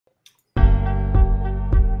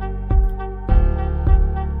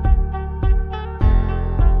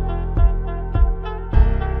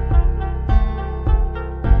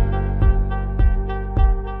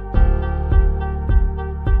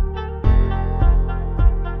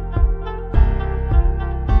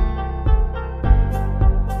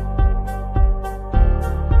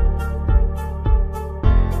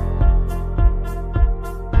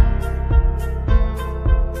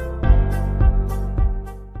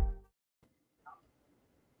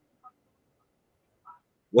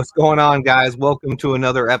What's going on, guys? Welcome to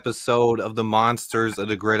another episode of the Monsters of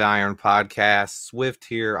the Gridiron podcast. Swift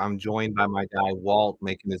here. I'm joined by my guy Walt,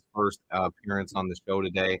 making his first appearance on the show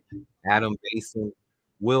today. Adam Mason,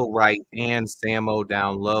 Will Wright, and Samo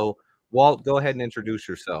down low. Walt, go ahead and introduce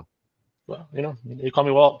yourself. Well, you call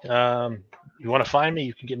me Walt. You want to find me,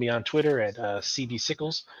 you can get me on Twitter at CB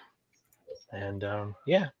Sickles. And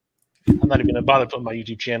yeah, I'm not even going to bother putting my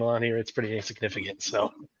YouTube channel on here. It's pretty insignificant.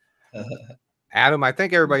 So, Adam, I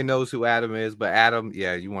think everybody knows who Adam is, but Adam,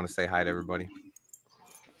 yeah, you want to say hi to everybody?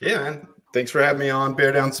 Yeah, man. Thanks for having me on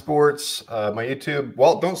Bear Down Sports. My YouTube.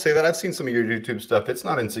 Walt, don't say that. I've seen some of your YouTube stuff. It's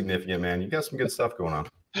not insignificant, man. You got some good stuff going on.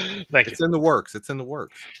 Thank you. It's in the works. It's in the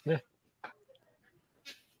works. Yeah.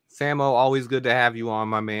 Samo, always good to have you on,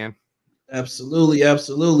 my man. Absolutely,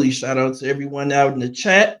 absolutely. Shout out to everyone out in the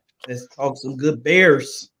chat. Let's talk some good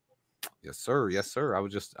Bears. Yes, sir. Yes, sir. I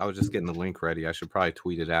was just getting the link ready. I should probably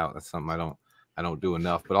tweet it out. That's something I don't do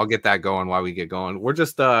enough, but I'll get that going while we get going. We're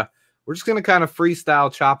just gonna kind of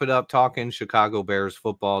freestyle, chop it up, talking Chicago Bears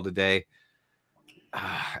football today.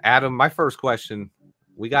 Adam, my first question: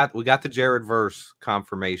 we got the Jared Verse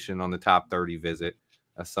confirmation on the top 30 visit.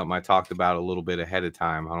 That's something I talked about a little bit ahead of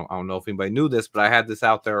time. I don't know if anybody knew this, but I had this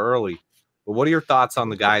out there early. But what are your thoughts on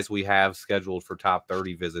the guys we have scheduled for top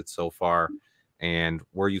 30 visits so far, and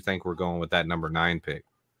where you think we're going with that number 9 pick?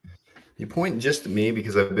 You point just at me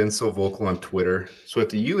because I've been so vocal on Twitter. So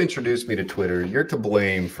if you introduced me to Twitter, you're to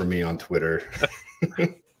blame for me on Twitter.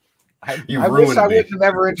 I wish I would have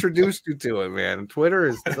ever introduced you to it, man. Twitter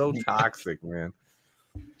is so toxic, man.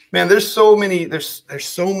 Man, there's so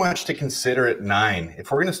much to consider at 9.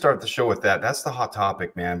 If we're going to start the show with that, that's the hot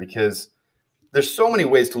topic, man, because there's so many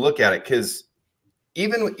ways to look at it. Because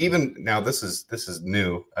even now, this is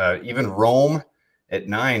new. Even Rome at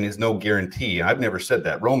 9 is no guarantee. I've never said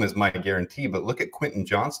that. Rome is my guarantee, but look at Quentin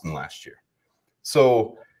Johnston last year.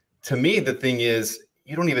 So to me, the thing is,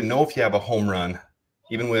 you don't even know if you have a home run,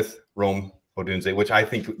 even with Rome Odunze, which I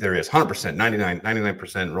think there is 100%,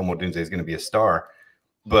 99% Rome Odunze is going to be a star.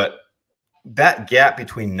 But that gap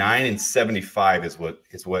between 9 and 75 is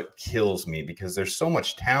what kills me, because there's so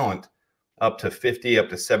much talent up to 50, up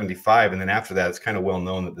to 75. And then after that, it's kind of well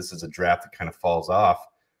known that this is a draft that kind of falls off.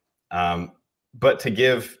 But to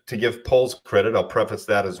give Poles credit, I'll preface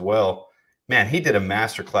that as well. Man, he did a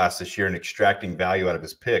masterclass this year in extracting value out of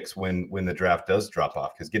his picks when the draft does drop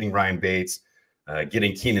off, because getting Ryan Bates,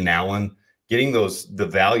 getting Keenan Allen, getting the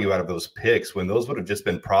value out of those picks when those would have just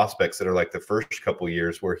been prospects that are like the first couple of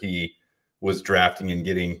years where he was drafting and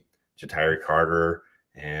getting Ja'Tyre Carter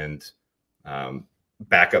and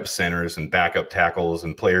backup centers and backup tackles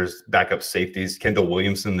and players, backup safeties. Kendall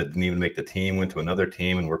Williamson that didn't even make the team went to another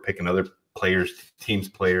team, and we're picking other teams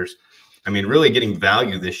players. I mean, really getting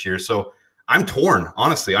value this year. So I'm torn.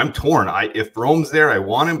 Honestly, I'm torn. If Rome's there, I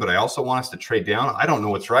want him, but I also want us to trade down. I don't know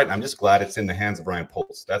what's right. And I'm just glad it's in the hands of Ryan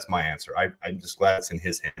Poles. That's my answer. I'm just glad it's in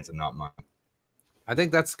his hands and not mine. I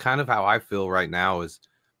think that's kind of how I feel right now. Is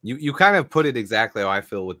you kind of put it exactly how I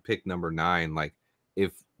feel with pick number 9. Like,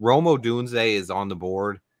 if Rome Odunze is on the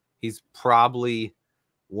board, he's probably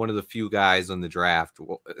one of the few guys on the draft,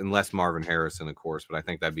 unless Marvin Harrison, of course, but I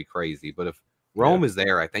think that'd be crazy. But if Rome is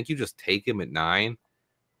there, I think you just take him at 9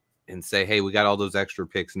 and say, hey, we got all those extra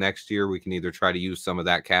picks next year. We can either try to use some of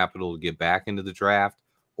that capital to get back into the draft,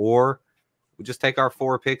 or we just take our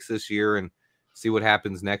 4 picks this year and see what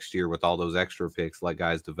happens next year with all those extra picks, let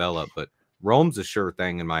guys develop. But Rome's a sure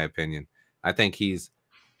thing, in my opinion. I think he's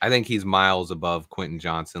miles above Quentin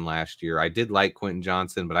Johnston last year. I did like Quentin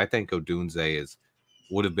Johnston, but I think Odunze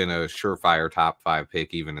would have been a surefire top 5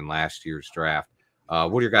 pick even in last year's draft.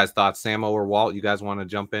 What are your guys' thoughts, Samo or Walt? You guys want to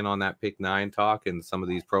jump in on that pick 9 talk and some of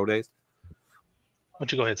these pro days? Why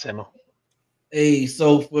don't you go ahead, Samo? Hey,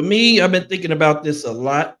 so for me, I've been thinking about this a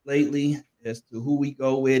lot lately as to who we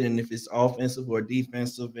go with and if it's offensive or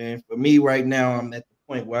defensive. And for me right now, I'm at the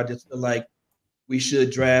point where I just feel like we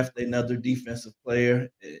should draft another defensive player,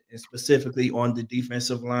 and specifically on the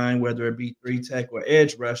defensive line, whether it be 3-tech or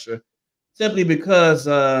edge rusher, simply because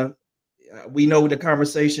we know the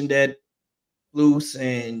conversation that Luce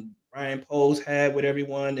and Ryan Poles had with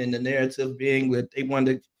everyone, and the narrative being that they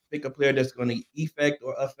wanted to pick a player that's going to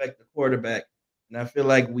affect the quarterback. And I feel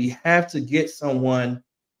like we have to get someone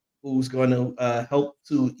who's going to help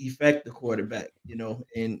to affect the quarterback,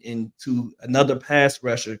 and to another pass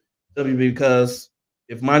rusher, simply because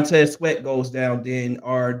if Montez Sweat goes down, then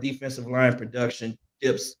our defensive line production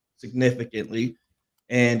dips significantly.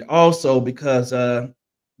 And also because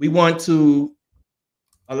we want to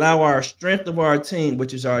allow our strength of our team,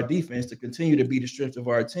 which is our defense, to continue to be the strength of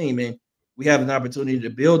our team. And we have an opportunity to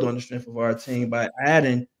build on the strength of our team by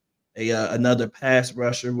adding another pass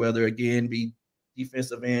rusher, whether again be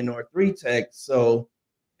defensive end or 3-tech. So,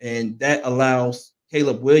 and that allows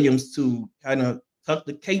Caleb Williams to kind of tuck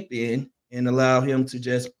the cape in and allow him to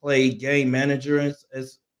just play game manager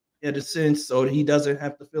as in a sense, so he doesn't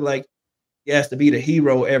have to feel like he has to be the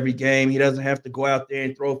hero every game. He doesn't have to go out there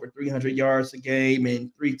and throw for 300 yards a game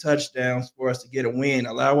and 3 touchdowns for us to get a win.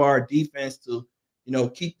 Allow our defense to,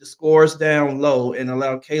 keep the scores down low and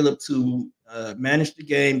allow Caleb to manage the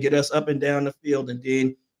game, get us up and down the field, and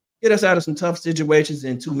then get us out of some tough situations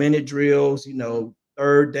in 2-minute drills,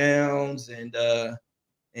 third downs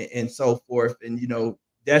and so forth. And,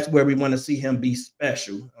 that's where we want to see him be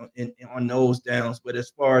special on those downs. But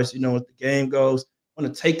as far as, if the game goes, I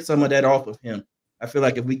want to take some of that off of him. I feel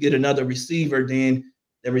like if we get another receiver, then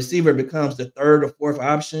the receiver becomes the third or fourth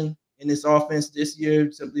option in this offense this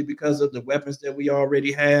year, simply because of the weapons that we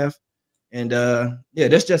already have. And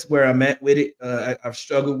that's just where I'm at with it. I've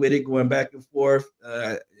struggled with it going back and forth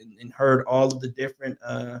and heard all of the different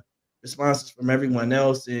responses from everyone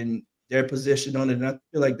else and their position on it. And I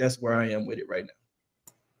feel like that's where I am with it right now.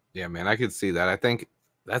 Yeah, man, I could see that. I think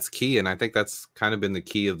that's key, and I think that's kind of been the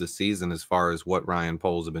key of the season as far as what Ryan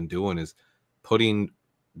Poles have been doing is putting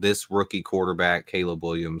this rookie quarterback, Caleb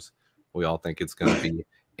Williams, we all think it's going to be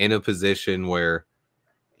in a position where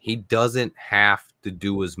he doesn't have to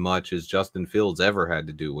do as much as Justin Fields ever had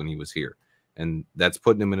to do when he was here. And that's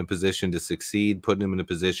putting him in a position to succeed, putting him in a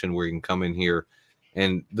position where he can come in here.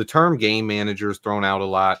 And the term game manager is thrown out a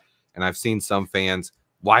lot, and I've seen some fans,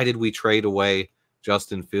 why did we trade away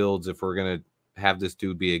Justin Fields if we're going to have this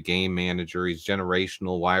dude be a game manager? He's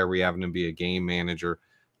generational. Why are we having him be a game manager?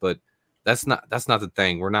 But that's not the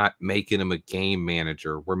thing. We're not making him a game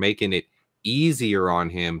manager. We're making it easier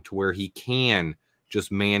on him to where he can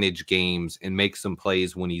just manage games and make some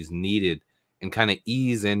plays when he's needed and kind of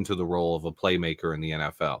ease into the role of a playmaker in the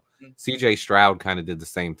NFL. CJ Stroud kind of did the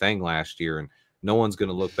same thing last year, and no one's going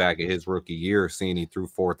to look back at his rookie year seeing he threw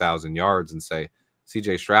 4,000 yards and say,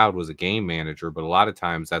 CJ Stroud was a game manager, but a lot of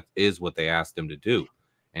times that is what they asked him to do.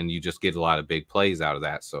 And you just get a lot of big plays out of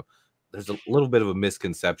that. So there's a little bit of a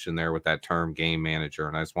misconception there with that term game manager.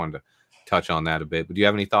 And I just wanted to touch on that a bit. But do you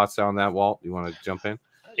have any thoughts on that, Walt? You want to jump in?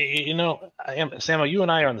 Samuel, you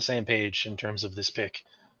and I are on the same page in terms of this pick.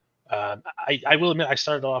 I will admit I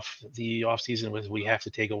started off the offseason with we have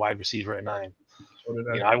to take a wide receiver at 9.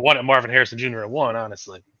 I wanted Marvin Harrison Jr. at 1,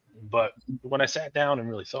 honestly. But when I sat down and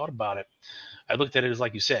really thought about it, I looked at it as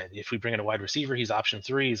like you said, if we bring in a wide receiver, he's option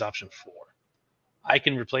 3, he's option 4. I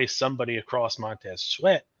can replace somebody across Montez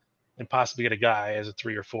Sweat and possibly get a guy as a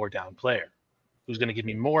 3 or 4 down player who's going to give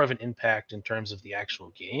me more of an impact in terms of the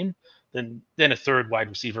actual game than a third wide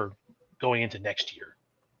receiver going into next year.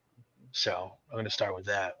 So I'm going to start with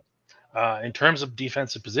that. In terms of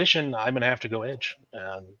defensive position, I'm going to have to go edge.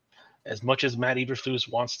 As much as Matt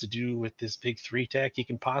Eberflus wants to do with this big 3-tech, he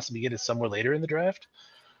can possibly get it somewhere later in the draft.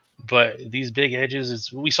 But these big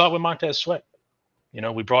edges, we saw it with Montez Sweat.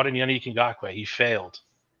 We brought in Yannick Ngakoue. He failed.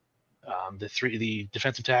 The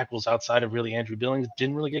defensive tackles outside of really Andrew Billings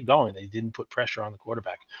didn't really get going. They didn't put pressure on the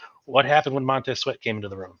quarterback. What happened when Montez Sweat came into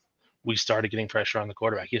the room? We started getting pressure on the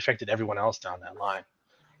quarterback. He affected everyone else down that line.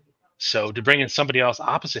 So to bring in somebody else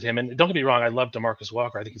opposite him, and don't get me wrong, I love DeMarcus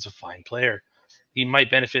Walker. I think he's a fine player. He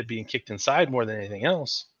might benefit being kicked inside more than anything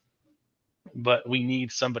else. But we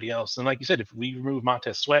need somebody else. And like you said, if we remove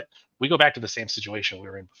Montez Sweat, we go back to the same situation we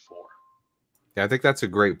were in before. Yeah, I think that's a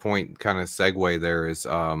great point, kind of segue there is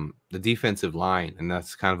the defensive line. And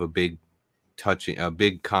that's kind of a big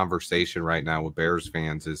conversation right now with Bears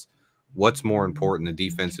fans is what's more important, the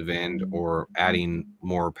defensive end or adding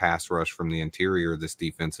more pass rush from the interior of this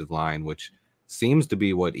defensive line, which seems to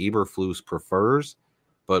be what Eberflus prefers.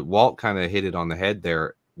 But Walt kind of hit it on the head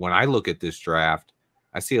there. When I look at this draft,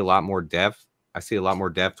 I see a lot more depth. I see a lot more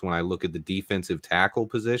depth when I look at the defensive tackle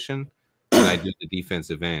position than I do the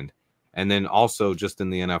defensive end. And then also just in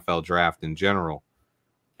the NFL draft in general,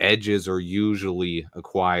 edges are usually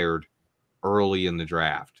acquired early in the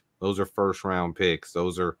draft. Those are first-round picks.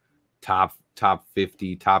 Those are top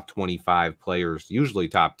 50, top 25 players, usually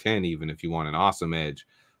top 10 even if you want an awesome edge.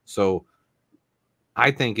 So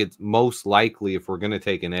I think it's most likely if we're going to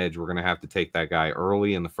take an edge, we're going to have to take that guy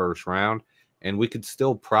early in the first round. And we could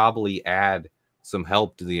still probably add some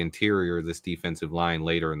help to the interior of this defensive line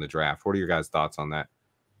later in the draft. What are your guys' thoughts on that?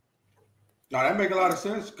 No, that makes a lot of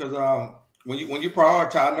sense because when you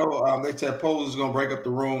prioritize, I know they said Poles is going to break up the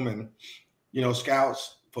room and,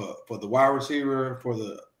 scouts for the wide receiver, for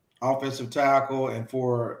the offensive tackle, and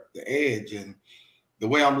for the edge. And the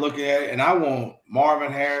way I'm looking at it, and I want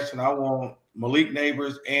Marvin Harrison, I want Malik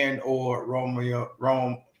Neighbors and or Rome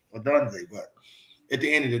Odunze. But at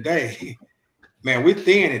the end of the day, man, we're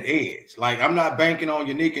thin at edge. Like, I'm not banking on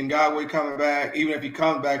Yannick Ngakoue coming back, even if he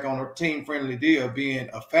comes back on a team-friendly deal, being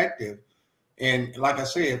effective. And like I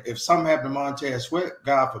said, if something happened to Montez Sweat,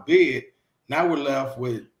 God forbid, now we're left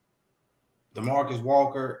with DeMarcus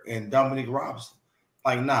Walker and Dominique Robinson.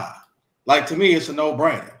 Like, nah. Like, to me, it's a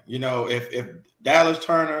no-brainer. You know, if Dallas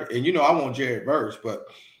Turner, and you know I want Jared Verse, but,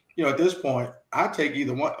 you know, at this point, I take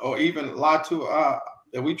either one, or even Latu,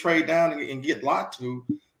 that we trade down and get Latu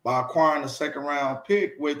by acquiring a second-round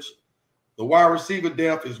pick, which the wide receiver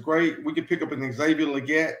depth is great. We could pick up an Xavier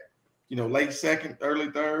Legette, you know, late second,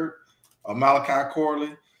 early third, or Malachi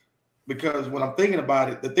Corley. Because when I'm thinking about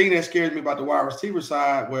it, the thing that scares me about the wide receiver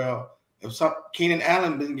side, well, if Keenan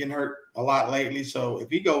Allen been getting hurt a lot lately, so if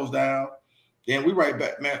he goes down, then we right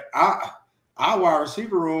back, man. Our wide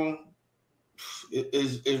receiver room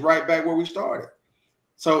is right back where we started.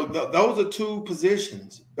 So those are two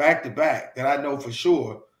positions back to back that I know for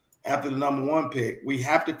sure after the number one pick, we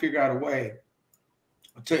have to figure out a way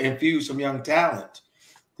to infuse some young talent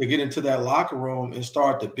to get into that locker room and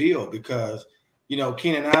start to build, because, you know,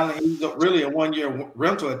 Keenan Allen, he's really a one-year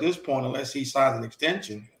rental at this point unless he signs an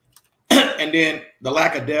extension. And then the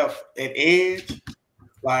lack of depth at edge,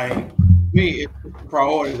 like, me, it's a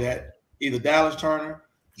priority that either Dallas Turner,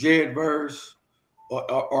 Jared Verse,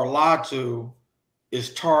 or Latu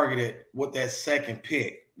is targeted with that second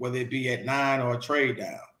pick, whether it be at 9 or a trade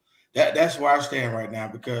down. That's where I stand right now,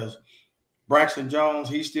 because Braxton Jones,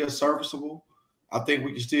 he's still serviceable. I think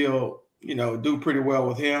we can still, you know, do pretty well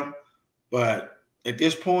with him. But at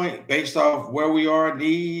this point, based off where we are,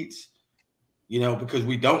 needs, you know, because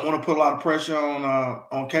we don't want to put a lot of pressure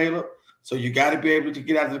on Caleb. So you got to be able to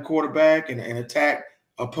get out of the quarterback and attack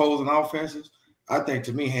opposing offenses. I think,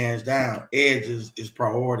 to me, hands down, edge is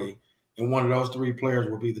priority, and one of those three players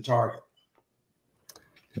will be the target.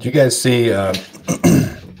 Did you guys see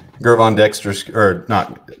Gervon Dexter's, or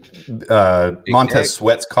not, Montez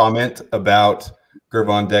Sweat's comment about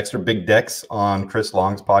Gervon Dexter, Big Dex, on Chris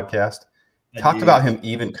Long's podcast? Talked about him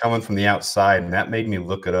even coming from the outside, and that made me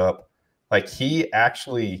look it up. Like, he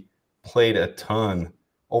actually played a ton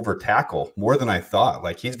over tackle, more than I thought.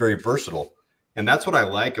 Like, he's very versatile. And that's what I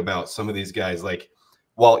like about some of these guys. Like,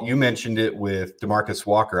 Walt, you mentioned it with DeMarcus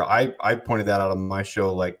Walker. I pointed that out on my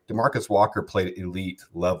show. Like, DeMarcus Walker played elite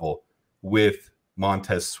level with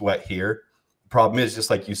Montez Sweat here. The problem is, just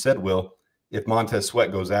like you said, Will, if Montez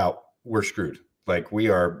Sweat goes out, we're screwed. Like, we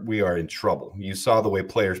are in trouble. You saw the way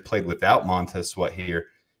players played without Montez Sweat here.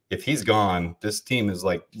 If he's gone, this team is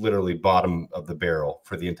like literally bottom of the barrel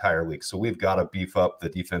for the entire league. So we've got to beef up the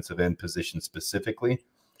defensive end position specifically.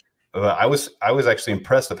 I was actually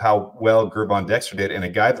impressed of how well Gervon Dexter did, and a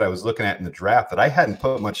guy that I was looking at in the draft that I hadn't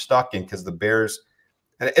put much stock in, because the Bears,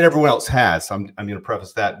 and everyone else has, so I'm going to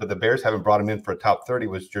preface that, but the Bears haven't brought him in for a top 30,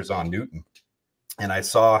 was Jerzon Newton. And I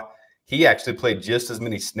saw he actually played just as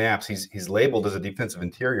many snaps. He's labeled as a defensive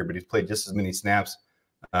interior, but he's played just as many snaps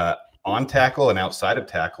on tackle and outside of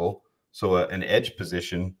tackle, so an edge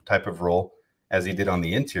position type of role, as he did on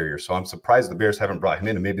the interior. So I'm surprised the Bears haven't brought him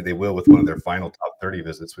in, and maybe they will with one of their final top 30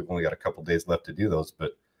 visits. We've only got a couple days left to do those,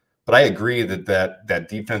 but I agree that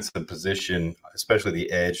defensive position, especially the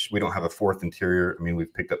edge, we don't have a fourth interior. I mean,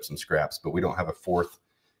 we've picked up some scraps, but we don't have a fourth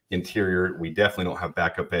interior. We definitely don't have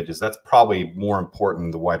backup edges. That's probably more important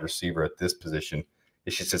than the wide receiver at this position.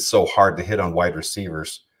 It's just, it's so hard to hit on wide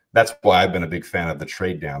receivers. That's why I've been a big fan of the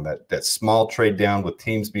trade down, that small trade down with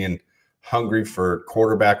teams being hungry for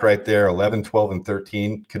quarterback right there, 11, 12, and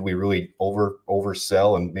 13. Could we really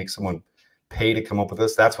oversell and make someone pay to come up with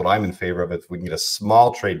this? That's what I'm in favor of. If we can get a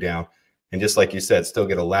small trade down, and just like you said, still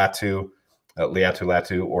get a Latu,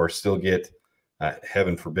 or still get,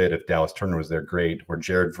 heaven forbid, if Dallas Turner was there, great, or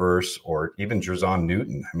Jared Verse, or even Jerzon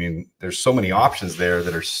Newton. I mean, there's so many options there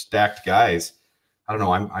that are stacked guys. I don't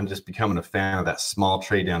know. I'm just becoming a fan of that small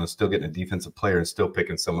trade down and still getting a defensive player and still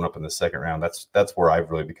picking someone up in the second round. That's where I've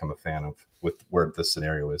really become a fan of, with where this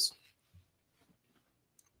scenario is.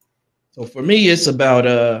 So for me, it's about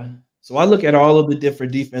so I look at all of the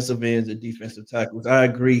different defensive ends and defensive tackles. I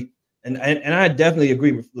agree. And I definitely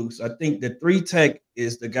agree with Flukes. I think the 3 tech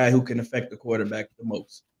is the guy who can affect the quarterback the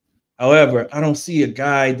most. However, I don't see a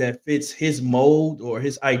guy that fits his mold or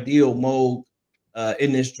his ideal mold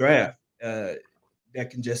in this draft. That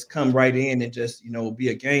can just come right in and just, be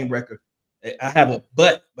a game record. I have a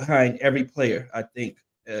but behind every player, I think,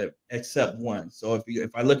 except one. So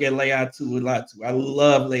if I look at Latu, I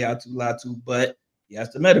love Latu, but he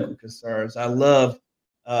has the medical concerns. I love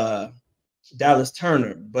Dallas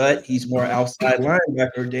Turner, but he's more outside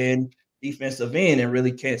linebacker than defensive end and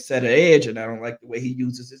really can't set an edge, and I don't like the way he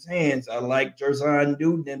uses his hands. I like Jerzon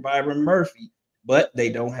Newton and Byron Murphy. but they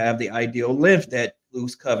don't have the ideal length that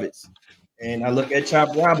Flus covets. And I look at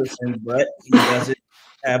Chop Robinson, but he doesn't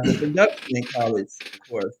have the production in college, of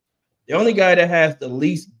course. The only guy that has the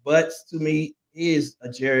least butts to me is a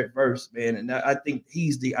Jared Verse, man. And I think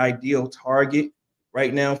he's the ideal target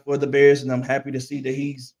right now for the Bears. And I'm happy to see that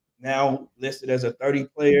he's now listed as a 30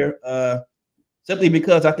 player, simply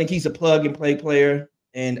because I think he's a plug and play player.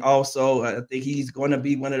 And also, I think he's going to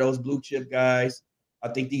be one of those blue chip guys. I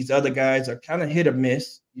think these other guys are kind of hit or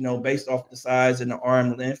miss, based off the size and the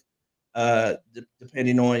arm length,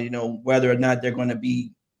 depending on, whether or not they're going to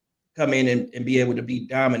come in and be able to be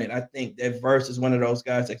dominant. I think that Verse is one of those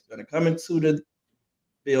guys that's going to come into the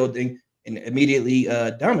building and immediately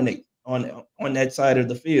dominate on that side of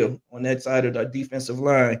the field, on that side of the defensive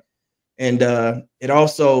line. And it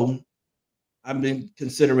also, I've been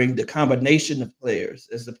considering the combination of players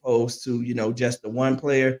as opposed to, just the one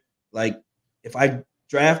player. Like if I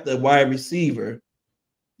draft a wide receiver,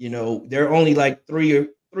 there are only like three,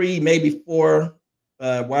 maybe four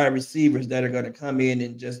wide receivers that are going to come in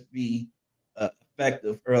and just be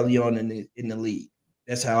effective early on in the league.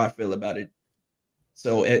 That's how I feel about it.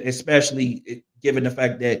 So especially given the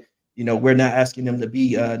fact that, we're not asking them to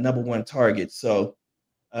be number one targets. So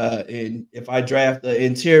and if I draft the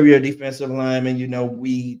interior defensive lineman,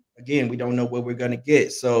 we don't know what we're going to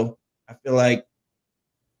get. So I feel like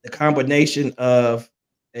the combination of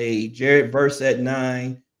a Jared Verse at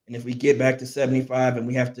 9, and if we get back to 75 and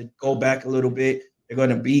we have to go back a little bit, they're going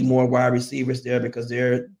to be more wide receivers there because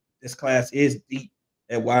this class is deep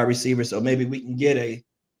at wide receiver. So maybe we can get a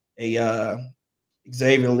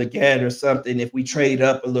Xavier Legette or something if we trade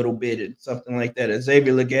up a little bit and something like that. A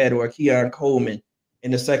Xavier Legette or a Keon Coleman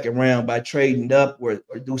in the second round by trading up or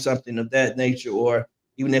do something of that nature. Or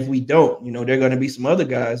even if we don't, there are going to be some other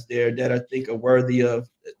guys there that I think are worthy of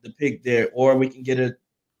the pick there. Or we can get an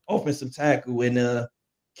offensive tackle in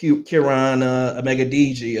Kieran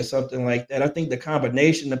Megadiji or something like that. I think the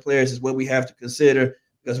combination of players is what we have to consider,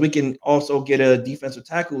 because we can also get a defensive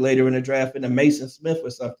tackle later in the draft in a Mason Smith or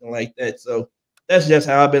something like that. So that's just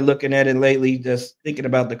how I've been looking at it lately, just thinking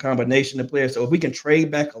about the combination of players. So if we can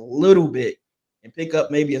trade back a little bit and pick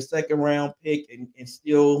up maybe a second round pick and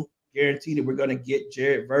still guarantee that we're going to get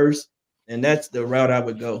Jared Verse, and that's the route I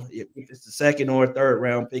would go. If it's the second or third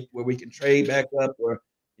round pick where we can trade back up or,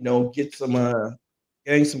 get some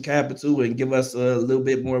gain some capital and give us a little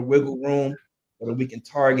bit more wiggle room so that we can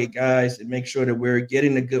target guys and make sure that we're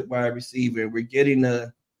getting a good wide receiver.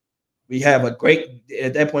 We have a great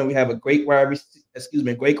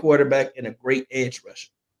great quarterback and a great edge rusher.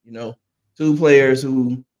 Two players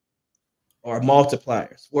who are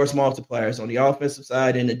force multipliers on the offensive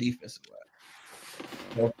side and the defensive side.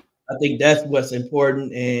 So I think that's what's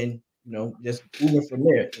important, and just moving from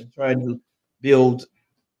there and trying to build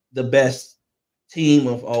the best team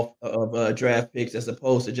of draft picks as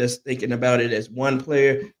opposed to just thinking about it as one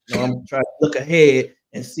player. I'm trying to look ahead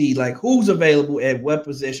and see like who's available at what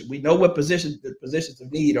position. We know what the positions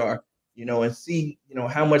of need are, and see,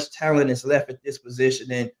 how much talent is left at this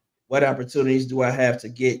position and what opportunities do I have to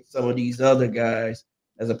get some of these other guys,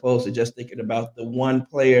 as opposed to just thinking about the one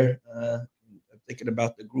player, thinking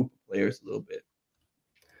about the group of players a little bit.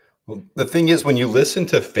 Well, the thing is, when you listen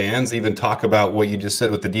to fans even talk about what you just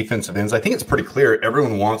said with the defensive ends, I think it's pretty clear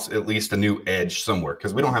everyone wants at least a new edge somewhere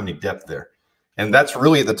because we don't have any depth there. And that's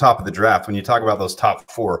really at the top of the draft. When you talk about those top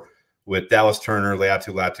four with Dallas Turner,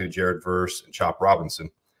 Laiatu Latu, Jared Verse, and Chop Robinson.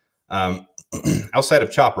 Outside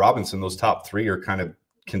of Chop Robinson, those top three are kind of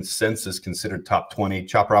consensus considered top 20.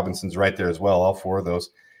 Chop Robinson's right there as well, all four of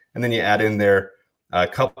those. And then you add in there a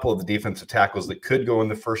couple of the defensive tackles that could go in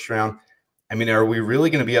the first round. I mean, are we really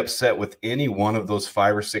going to be upset with any one of those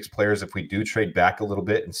 5 or 6 players if we do trade back a little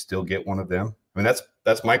bit and still get one of them? I mean,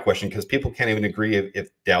 that's my question, because people can't even agree if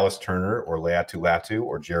Dallas Turner or Laiatu Latu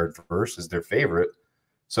or Jared Verse is their favorite.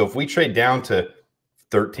 So if we trade down to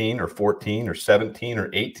 13 or 14 or 17 or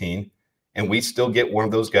 18 and we still get one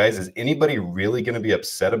of those guys, is anybody really going to be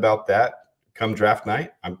upset about that come draft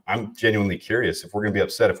night? I'm genuinely curious if we're going to be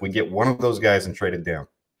upset if we get one of those guys and trade it down.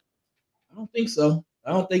 I don't think so.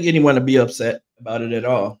 I don't think anyone would be upset about it at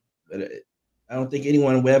all. But I don't think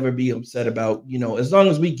anyone will ever be upset about, as long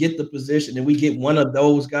as we get the position and we get one of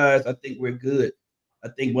those guys, I think we're good. I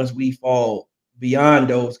think once we fall beyond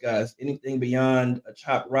those guys, anything beyond a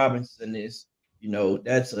Chop Robinson is,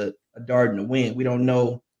 that's a dart in the wind. We don't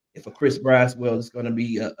know if a Chris Braswell is going to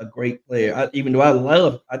be a great player. Even though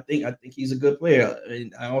I think he's a good player.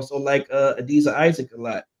 And I also like Adisa Isaac a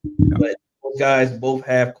lot. Yeah. But those guys both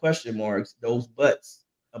have question marks, those buts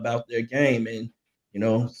about their game. And,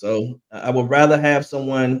 so I would rather have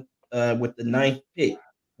someone with the 9th pick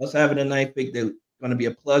us having a 9th pick, they're going to be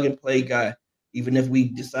a plug and play guy. Even if we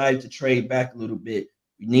decide to trade back a little bit,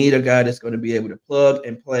 we need a guy that's going to be able to plug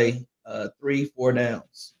and play 3-4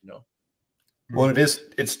 downs. You know. Well,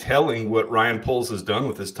 it's telling what Ryan Poles has done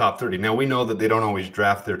with his top 30. Now we know that they don't always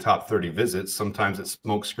draft their top 30 visits. Sometimes it's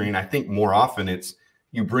smokescreen. I think more often it's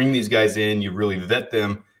you bring these guys in, you really vet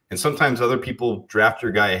them, and sometimes other people draft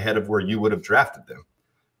your guy ahead of where you would have drafted them.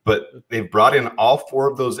 But they've brought in all 4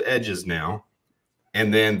 of those edges now.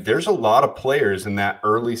 And then there's a lot of players in that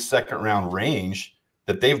early second round range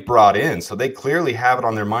that they've brought in. So they clearly have it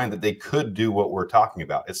on their mind that they could do what we're talking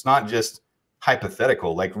about. It's not just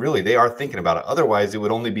hypothetical. Like, really, they are thinking about it. Otherwise, it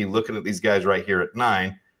would only be looking at these guys right here at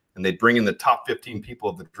 9, and they'd bring in the top 15 people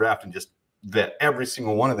of the draft and just vet every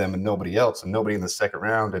single one of them and nobody else, and nobody in the second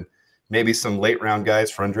round, and maybe some late round guys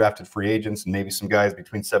for undrafted free agents, and maybe some guys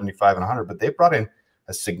between 75 and 100. But they brought in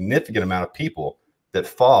a significant amount of people that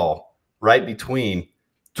fall right between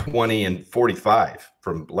 20 and 45,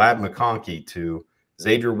 from Ladd McConkey to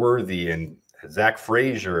Xavier Worthy and Zach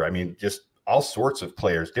Frazier. I mean, just all sorts of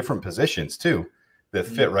players, different positions too, that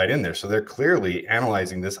fit right in there. So they're clearly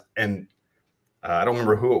analyzing this. And I don't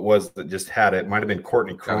remember who it was that just had it. It might have been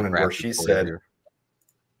Courtney Cronin, where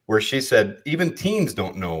she said even teams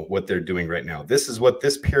don't know what they're doing right now. This is what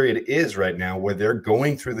this period is right now, where they're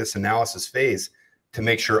going through this analysis phase to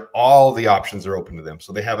make sure all the options are open to them.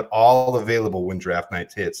 So they have it all available when draft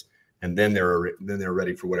night hits, and then they're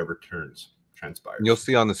ready for whatever transpires. You'll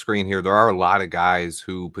see on the screen here, there are a lot of guys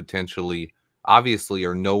who potentially, obviously,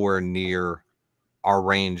 are nowhere near our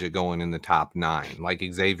range of going in the top 9, like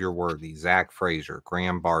Xavier Worthy, Zach Frazier,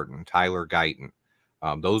 Graham Barton, Tyler Guyton.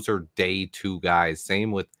 Those are day 2 guys.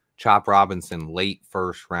 Same with Chop Robinson, late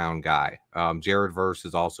first round guy. Jared Verse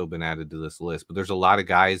has also been added to this list, but there's a lot of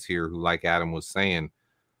guys here who, like Adam was saying,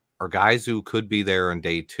 are guys who could be there on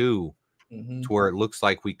day 2 to where it looks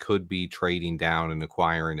like we could be trading down and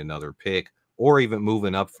acquiring another pick, or even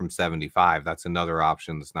moving up from 75. That's another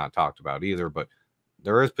option that's not talked about either, but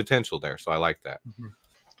there is potential there. So I like that.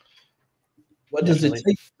 What does it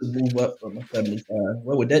take to move up from a 75?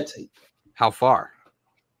 What would that take? How far?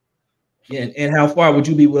 Yeah, and how far would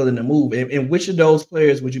you be willing to move? And which of those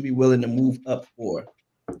players would you be willing to move up for?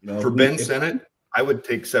 You know, for Ben Sinnott, I would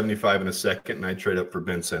take 75 in a second, and I'd trade up for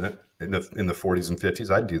Ben Sinnott in the 40s and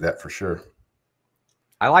 50s. I'd do that for sure.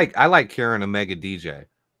 I like Kieran Omega DJ,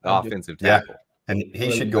 the offensive tackle. Yeah, and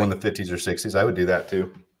he should go in the 50s or 60s. I would do that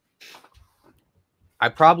too. I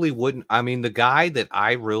probably wouldn't. I mean, the guy that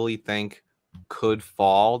I really think could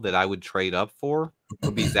fall that I would trade up for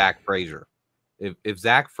would be Zach Frazier. If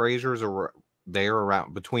Zach Frazier's there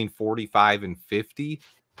around between 45 and 50,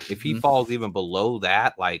 if he falls even below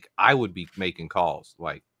that, like, I would be making calls,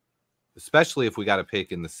 like, especially if we got a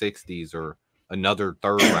pick in the 60s or another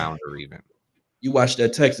 3rd rounder even. You watched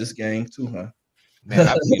that Texas game too, huh? Man,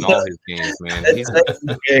 I've seen all his games, man. That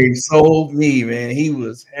Texas game sold me, man. He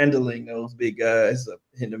was handling those big guys up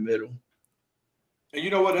in the middle. And you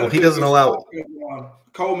know what? Well, he doesn't allow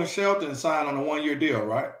Coleman Shelton signed on a 1-year deal,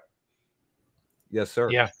 right? Yes,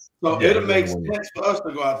 sir. Yeah. So it'll make sense for us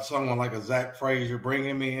to go out to someone like a Zach Frazier, bring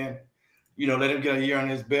him in, you know, let him get a year on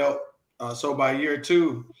his belt. So by year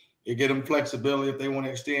 2, you get them flexibility if they want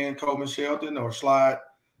to extend Coleman Shelton or slide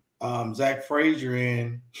Zach Frazier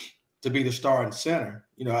in to be the starting center,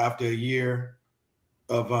 you know, after a year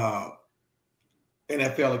of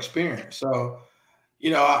NFL experience. So,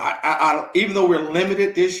 you know, I even though we're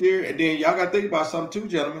limited this year, and then y'all got to think about something too,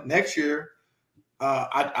 gentlemen. Next year,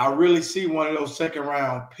 I really see one of those 2nd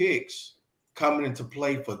round picks coming into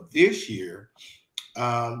play for this year,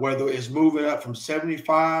 whether it's moving up from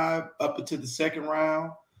 75 up into the 2nd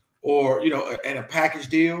round, or, you know, in a package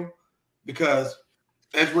deal, because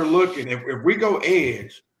as we're looking, if we go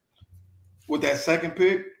edge with that 2nd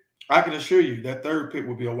pick, I can assure you that 3rd pick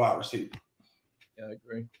will be a wide receiver. Yeah, I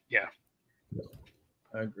agree. Yeah.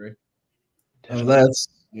 I agree. Unless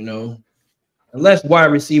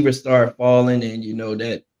wide receivers start falling and, you know,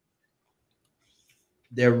 that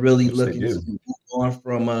they're really looking to move on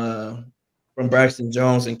from Braxton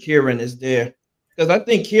Jones, and Kieran is there. Because I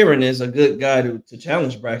think Kieran is a good guy to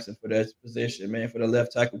challenge Braxton for that position, man, for the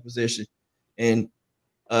left tackle position. And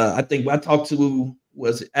I think I talked to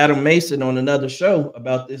Adam Mason on another show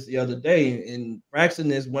about this the other day, and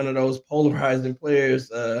Braxton is one of those polarizing players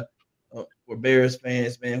for Bears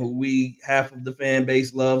fans, man, who half of the fan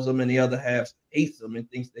base loves him and the other half hates him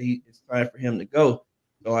and thinks that it's time for him to go.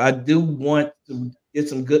 So I do want to get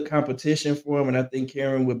some good competition for him, and I think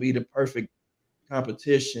Kieran would be the perfect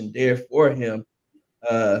competition there for him.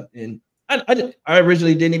 And I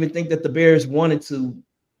originally didn't even think that the Bears would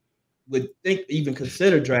even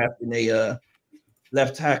consider drafting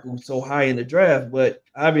left tackle so high in the draft. But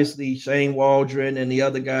obviously, Shane Waldron and the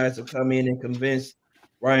other guys have come in and convinced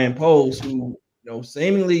Ryan Poles, who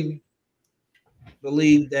seemingly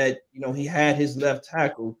believed that he had his left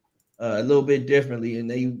tackle a little bit differently, and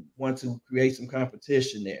they want to create some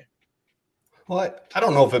competition there. Well, I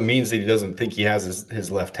don't know if it means that he doesn't think he has his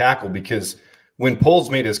left tackle, because when Poles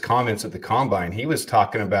made his comments at the Combine, he was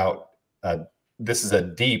talking about this is a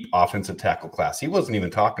deep offensive tackle class. He wasn't even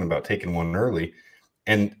talking about taking one early.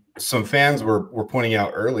 And some fans were pointing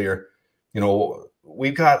out earlier,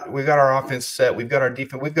 we've got our offense set, we've got our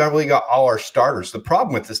defense, we've really got all our starters. The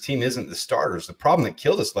problem with this team isn't the starters. The problem that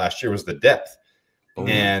killed us last year was the depth. Oh.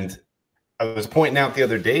 And I was pointing out the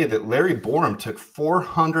other day that Larry Borom took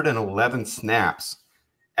 411 snaps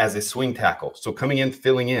as a swing tackle. So coming in,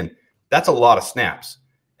 filling in, that's a lot of snaps.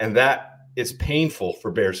 And that is painful for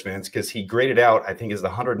Bears fans, because he graded out, I think, as the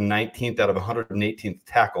 119th out of 118th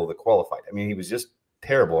tackle that qualified. I mean, he was just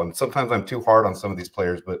terrible. And sometimes I'm too hard on some of these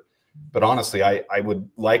players, but honestly, I would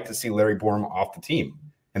like to see Larry Borom off the team.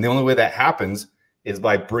 And the only way that happens is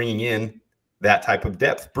by bringing in that type of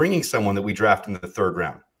depth, bringing someone that we draft in the 3rd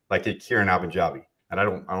round, like a Kieran Abenjabi. And I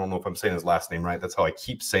don't know if I'm saying his last name right. That's how I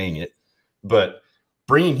keep saying it. But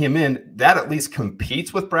bringing him in, that at least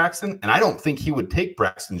competes with Braxton. And I don't think he would take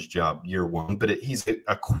Braxton's job year 1, but he's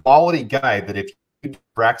a quality guy that if you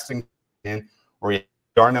Braxton in, or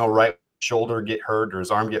Darnell right shoulder get hurt or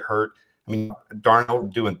his arm get hurt, I mean, Darnell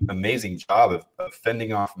do an amazing job of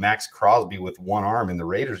fending off Max Crosby with one arm in the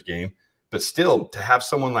Raiders game. But still, to have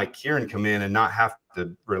someone like Kieran come in and not have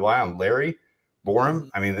to rely on Larry Borom,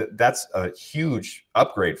 I mean, that's a huge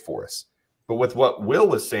upgrade for us. But with what Will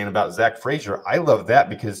was saying about Zach Frazier, I love that,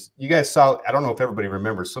 because you guys saw, I don't know if everybody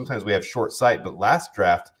remembers, sometimes we have short sight, but last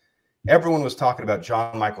draft, everyone was talking about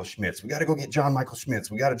John Michael Schmitz. We got to go get John Michael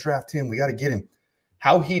Schmitz. We got to draft him. We got to get him.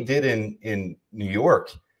 How he did in New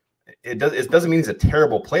York, it doesn't mean he's a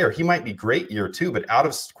terrible player. He might be great year 2, but out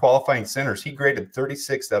of qualifying centers, he graded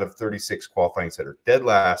 36th out of 36 qualifying centers, dead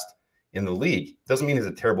last in the league. Doesn't mean he's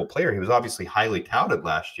a terrible player. He was obviously highly touted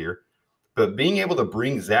last year. But being able to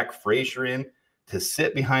bring Zach Frazier in to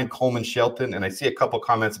sit behind Coleman Shelton, and I see a couple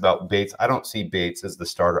comments about Bates. I don't see Bates as the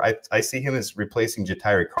starter. I see him as replacing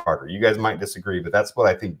Ja'Tyre Carter. You guys might disagree, but that's what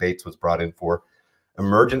I think Bates was brought in for.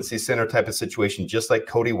 Emergency center type of situation, just like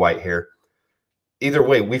Cody Whitehair. Either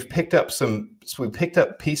way, we've picked up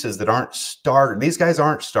pieces that aren't starters. These guys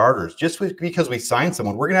aren't starters. Just because we signed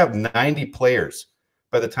someone, we're going to have 90 players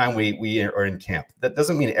by the time we are in camp. That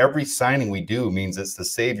doesn't mean every signing we do means it's the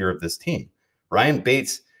savior of this team. Ryan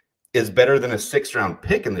Bates is better than a 6th-round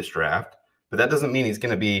pick in this draft, but that doesn't mean he's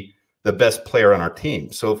going to be the best player on our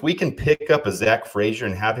team. So if we can pick up a Zach Frazier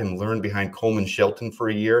and have him learn behind Coleman Shelton for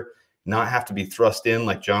a year, not have to be thrust in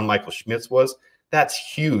like John Michael Schmitz was, that's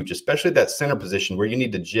huge, especially that center position where you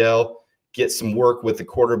need to gel, get some work with the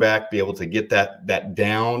quarterback, be able to get that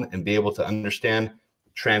down and be able to understand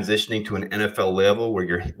transitioning to an NFL level where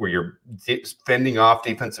you're fending off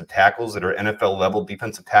defensive tackles that are NFL level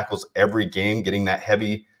defensive tackles every game, getting that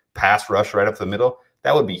heavy pass rush right up the middle.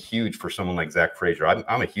 That would be huge for someone like Zach Frazier.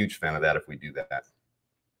 I'm a huge fan of that if we do that.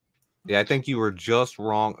 Yeah, I think you were just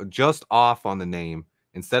wrong, just off on the name.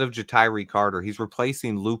 Instead of Ja'Tyre Carter, he's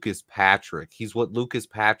replacing Lucas Patrick. He's what Lucas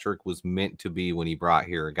Patrick was meant to be when he brought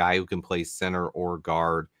here, a guy who can play center or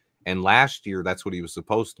guard. And last year, that's what he was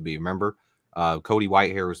supposed to be. Remember, Cody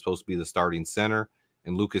Whitehair was supposed to be the starting center,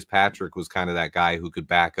 and Lucas Patrick was kind of that guy who could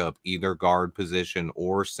back up either guard position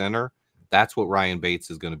or center. That's what Ryan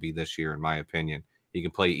Bates is going to be this year, in my opinion. He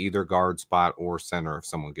can play either guard spot or center if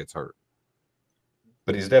someone gets hurt.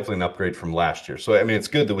 But he's definitely an upgrade from last year. So, I mean, it's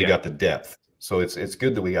good that we got the depth. So it's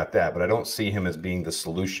good that we got that, but I don't see him as being the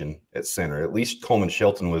solution at center. At least Coleman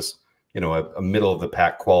Shelton was, a middle of the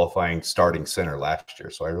pack qualifying starting center last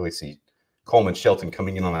year. So I really see Coleman Shelton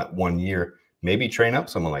coming in on that 1 year, maybe train up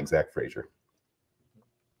someone like Zach Frazier.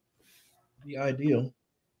 The ideal.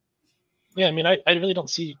 Yeah, I mean, I really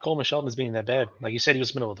don't see Coleman Shelton as being that bad. Like you said, he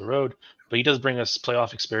was middle of the road, but he does bring us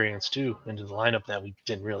playoff experience too into the lineup that we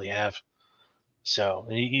didn't really have. So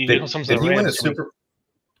did he win a Super?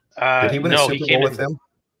 Did he win a Super Bowl with them?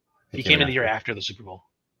 He came in the year after the Super Bowl.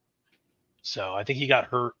 So I think he got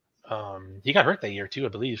hurt. He got hurt that year too, I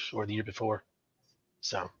believe, or the year before.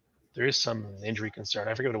 So there is some injury concern.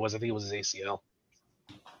 I forget what it was. I think it was his ACL.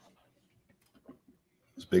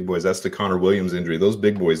 Those big boys. That's the Connor Williams injury. Those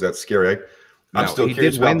big boys. That's scary. I'm still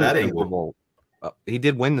curious about that angle. He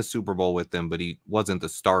did win the Super Bowl with them, but he wasn't the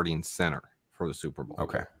starting center for the Super Bowl.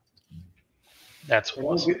 Okay. That's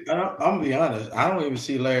what I'm gonna be honest. I don't even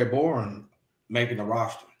see Larry Borom making the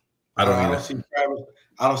roster. I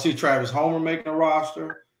don't see Travis Homer making the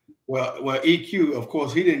roster, Well, EQ, of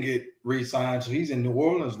course, he didn't get re-signed, so he's in New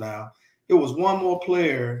Orleans now. It was one more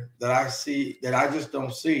player that I see that I just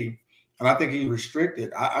don't see, and I think he's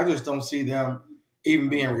restricted. I just don't see them even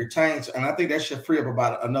being retained, and I think that should free up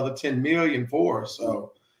about another $10 million for us.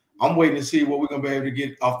 So I'm waiting to see what we're gonna be able to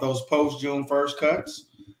get off those post June 1st cuts,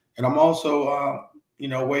 and I'm also,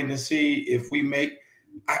 waiting to see if we make.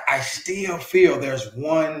 I still feel there's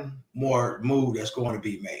one more move that's going to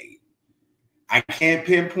be made. I can't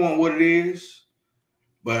pinpoint what it is,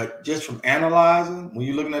 but just from analyzing, when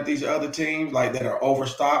you're looking at these other teams like that are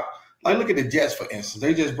overstocked, like look at the Jets, for instance.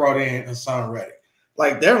 They just brought in Hassan Reddick.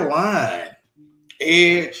 Like their line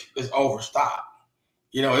edge is overstocked.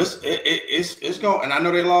 It's going, and I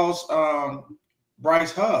know they lost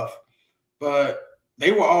Bryce Huff, but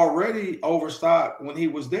they were already overstocked when he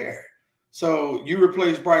was there. So you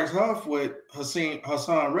replace Bryce Huff with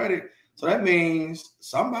Hassan Reddick. So that means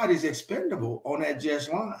somebody's expendable on that Jets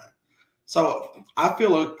line. So I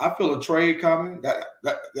feel a trade coming.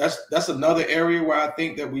 That's another area where I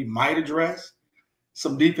think that we might address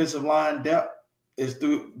some defensive line depth is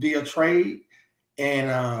via trade.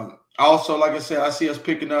 And also, like I said, I see us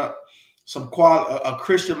picking up some a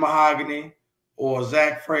Christian Mahogany or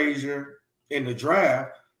Zach Frazier in the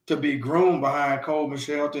draft to be groomed behind Coleman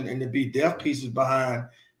Shelton and to be depth pieces behind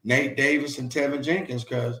Nate Davis and Tevin Jenkins.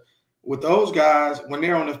 Because with those guys, when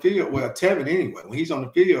they're on the field, well, Tevin anyway, when he's on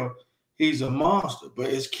the field, he's a monster. But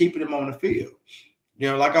it's keeping him on the field.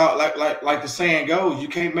 Like the saying goes, you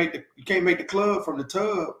can't make the club from the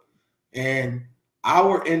tub. And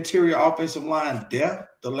our interior offensive line depth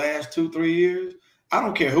the last 2-3 years, I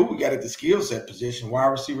don't care who we got at the skill set position, wide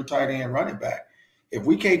receiver, tight end, running back. If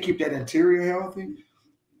we can't keep that interior healthy,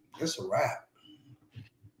 it's a wrap.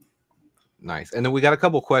 Nice. And then we got a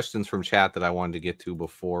couple questions from chat that I wanted to get to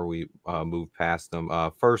before we move past them.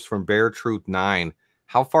 First, from Bear Truth 9,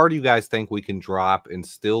 how far do you guys think we can drop and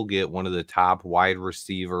still get one of the top wide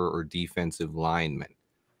receiver or defensive linemen?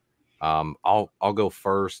 I'll go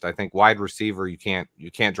first. I think wide receiver you can't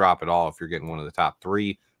drop at all if you're getting one of the top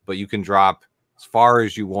 3, but you can drop as far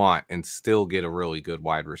as you want and still get a really good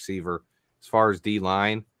wide receiver. As far as D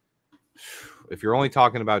line, if you're only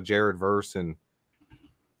talking about Jared Verse and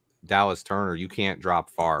Dallas Turner, you can't drop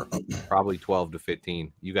far. Probably 12 to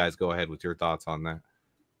 15. You guys go ahead with your thoughts on that.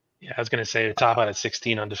 Yeah, I was going to say top out at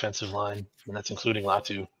 16 on defensive line, and that's including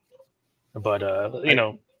Latu. But,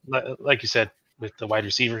 like you said, with the wide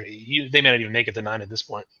receiver, they may not even make it to 9 at this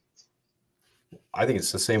point. I think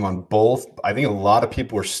it's the same on both. I think a lot of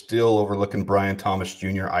people are still overlooking Brian Thomas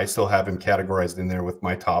Jr. I still have him categorized in there with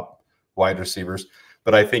my top wide receivers.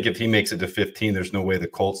 But I think if he makes it to 15, there's no way the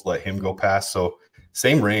Colts let him go past. So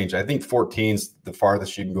same range. I think 14 is the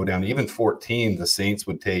farthest you can go down. Even 14, the Saints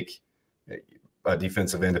would take a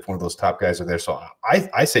defensive end if one of those top guys are there. So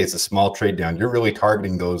I say it's a small trade down. You're really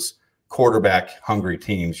targeting those quarterback-hungry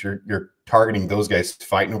teams. You're targeting those guys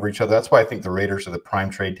fighting over each other. That's why I think the Raiders are the prime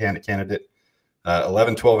trade candidate.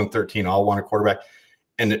 11, 12, and 13 all want a quarterback.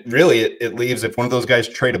 And it leaves, if one of those guys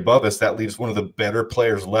trade above us, that leaves one of the better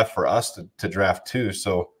players left for us to draft too.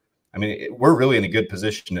 So, I mean, we're really in a good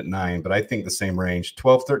position at 9, but I think the same range,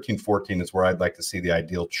 12, 13, 14 is where I'd like to see the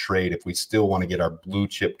ideal trade if we still want to get our blue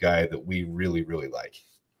chip guy that we really, really like.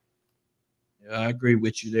 Yeah, I agree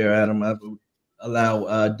with you there, Adam. I would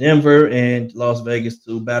allow Denver and Las Vegas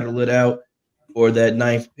to battle it out for that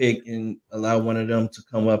 9th pick and allow one of them to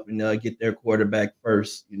come up and get their quarterback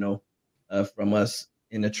first, from us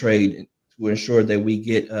in a trade to ensure that we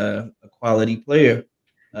get a quality player,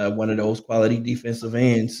 one of those quality defensive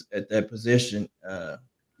ends at that position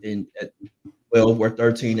at 12 or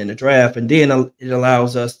 13 in the draft. And then it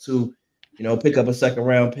allows us to, pick up a 2nd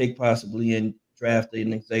round pick possibly and draft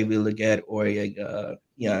an Xavier Legette or a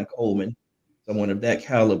Keon Coleman, someone of that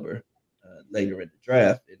caliber later in the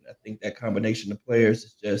draft. And I think that combination of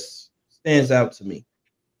players just stands out to me.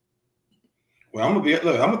 Well, I'm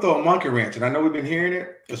gonna throw a monkey wrench, and I know we've been hearing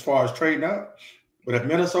it as far as trading up, but if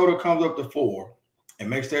Minnesota comes up to 4 and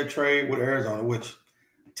makes that trade with Arizona, which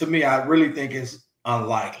to me I really think is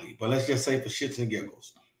unlikely, but let's just say for shits and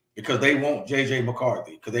giggles, because they want JJ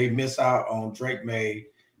McCarthy, because they miss out on Drake May,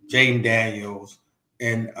 Jaden Daniels,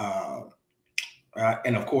 and of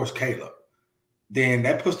course Caleb. Then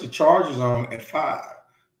that puts the Chargers on at 5.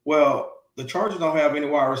 Well, the Chargers don't have any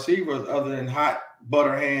wide receivers other than hot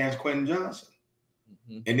butter hands Quentin Johnson.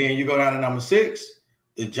 And then you go down to number 6.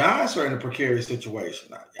 The Giants are in a precarious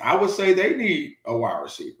situation. I would say they need a wide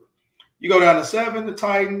receiver. You go down to 7, the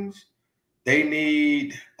Titans, they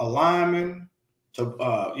need a lineman to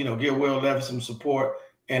give Will Levis some support.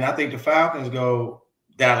 And I think the Falcons go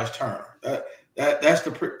Dallas Turner. That's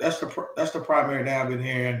the primary now I've been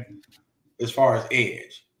hearing as far as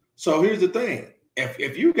edge. So here's the thing: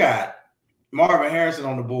 if you got Marvin Harrison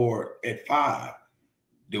on the board at 5,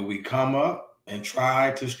 do we come up and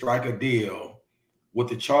try to strike a deal with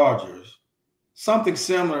the Chargers? Something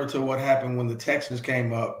similar to what happened when the Texans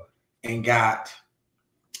came up and got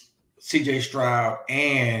C.J. Stroud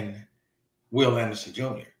and Will Anderson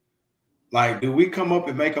Jr. Like, do we come up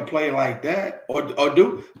and make a play like that? Or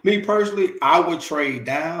do me personally, I would trade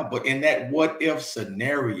down, but in that what-if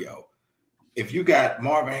scenario, if you got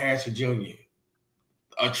Marvin Harrison Jr.,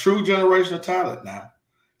 a true generational talent now,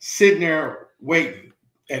 sitting there waiting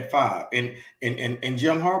at 5, and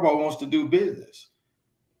Jim Harbaugh wants to do business,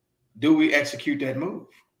 do we execute that move?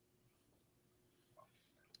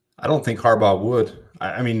 I don't think Harbaugh would.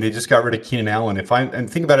 I mean, they just got rid of Keenan Allen. And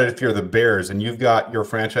think about it, if you're the Bears and you've got your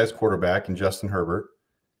franchise quarterback in Justin Herbert,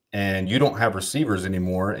 and you don't have receivers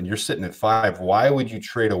anymore, and you're sitting at 5, why would you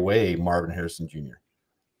trade away Marvin Harrison Jr.?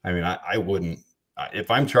 I mean, I wouldn't. If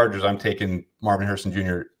I'm Chargers, I'm taking Marvin Harrison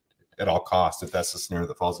Jr. at all costs if that's the scenario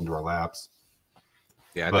that falls into our laps.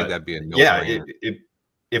 Yeah, I think that'd be a no. Yeah,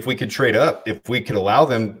 if we could trade up, if we could allow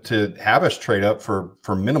them to have us trade up for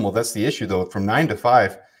minimal, that's the issue though. From 9 to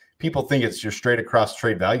 5, people think it's your straight across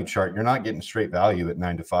trade value chart. You're not getting straight value at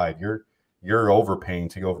 9 to 5. You're overpaying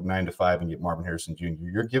to go from 9 to 5 and get Marvin Harrison Jr.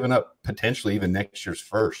 You're giving up potentially even next year's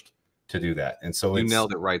first to do that. And so you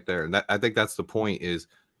nailed it right there. And I think that's the point is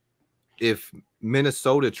if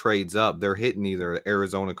Minnesota trades up, they're hitting either the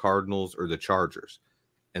Arizona Cardinals or the Chargers,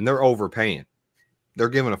 and they're overpaying. They're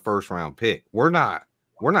giving a first-round pick. We're not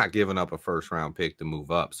giving up a first-round pick to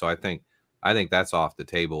move up. So I think that's off the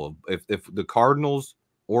table. If the Cardinals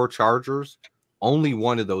or Chargers, only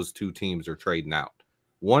one of those two teams are trading out.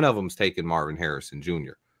 One of them's taking Marvin Harrison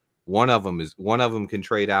Jr. One of them can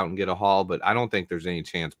trade out and get a haul, but I don't think there's any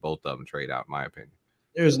chance both of them trade out, in my opinion.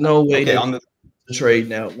 There's no way to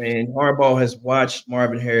trade out, man. Harbaugh has watched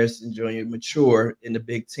Marvin Harrison Jr. mature in the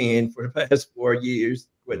Big Ten for the past 4 years,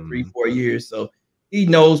 3-4 years. So he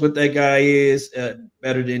knows what that guy is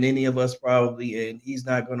better than any of us probably, and he's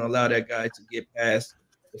not going to allow that guy to get past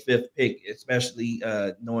the 5th pick, especially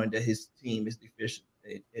knowing that his team is deficient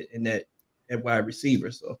in that at wide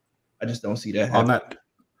receiver. So I just don't see that happening.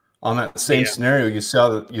 On that same scenario, you saw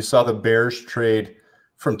the Bears trade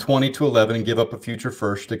from 20 to 11 and give up a future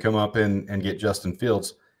first to come up and get Justin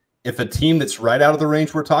Fields. If a team that's right out of the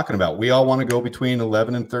range we're talking about, we all want to go between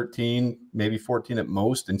 11 and 13, maybe 14 at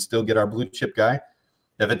most, and still get our blue chip guy.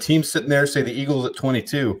 If a team's sitting there, say the Eagles at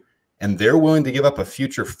 22, and they're willing to give up a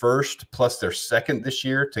future first plus their second this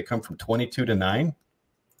year to come from 22 to 9,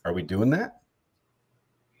 are we doing that?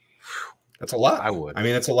 That's a lot. I would. I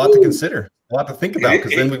mean, it's a lot to consider, a lot to think about,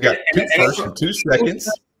 because then we've got 2 firsts and 2 seconds.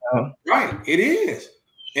 Right, it is.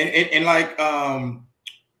 And like Sam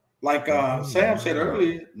said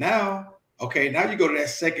earlier, now you go to that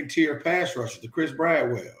second tier pass rusher, the Chris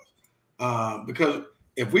Bradwells. Because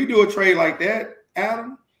if we do a trade like that,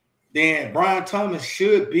 Adam, then Brian Thomas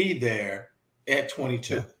should be there at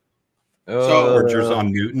 22. So or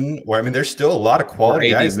Jer'Zhan Newton, or I mean, there's still a lot of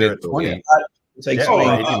quality guys there at 20.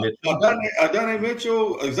 Donnie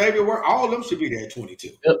Mitchell, Xavier Worth, all of them should be there at 22.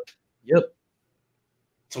 Yep.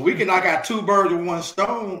 So we can knock out 2 birds with 1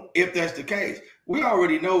 stone if that's the case. We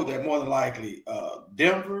already know that more than likely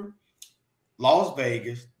Denver, Las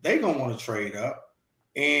Vegas, they're going to want to trade up.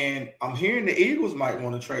 And I'm hearing the Eagles might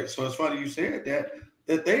want to trade. So it's funny you said that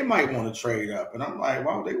they might want to trade up. And I'm like,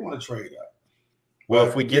 why would they want to trade up? Well,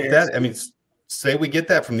 if we get that, I mean, say we get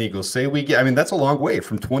that from the Eagles. I mean, that's a long way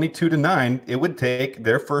from 22 to 9. It would take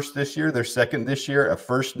their first this year, their second this year, a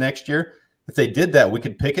first next year. If they did that, we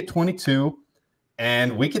could pick at 22.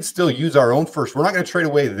 And we could still use our own first. We're not going to trade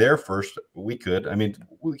away their first. We could. I mean,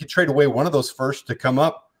 we could trade away one of those first to come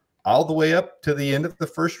up all the way up to the end of the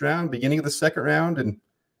first round, beginning of the second round, and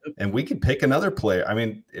we could pick another player. I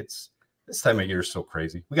mean, it's this time of year is so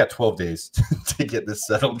crazy. We got 12 days to get this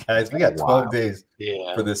settled, guys. We got 12 days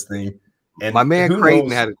for this thing. And my man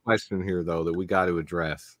Creighton had a question here, though, that we got to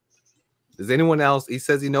address. Does anyone else? He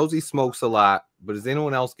says he knows he smokes a lot, but is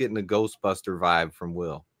anyone else getting a Ghostbuster vibe from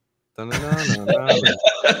Will? Oh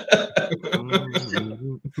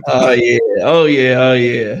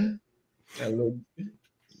yeah.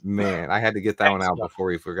 Man, I had to get that one out before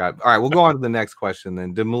we forgot. All right, we'll go on to the next question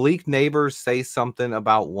then. Did Malik Neighbors say something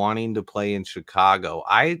about wanting to play in Chicago?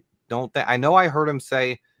 I don't think I know. I heard him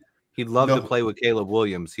say he'd love to play with Caleb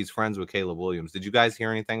Williams. He's friends with Caleb Williams. Did you guys hear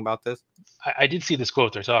anything about this? I did see this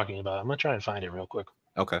quote they're talking about. I'm gonna try and find it real quick.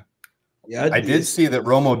 Okay. Yeah, I did see that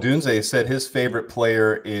Romo Dunze said his favorite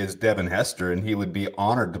player is Devin Hester, and he would be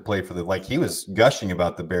honored to play for he was gushing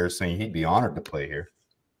about the Bears, saying he'd be honored to play here.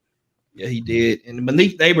 Yeah, he did. And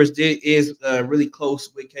Malik Neighbors is really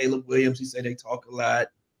close with Caleb Williams. He said they talk a lot,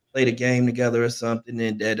 played a game together or something,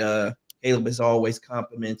 and that Caleb is always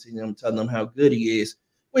complimenting him, telling him how good he is,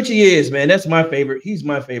 which he is, man. That's my favorite. He's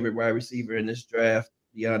my favorite wide receiver in this draft,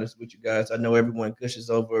 to be honest with you guys. I know everyone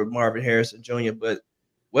gushes over Marvin Harrison Jr., but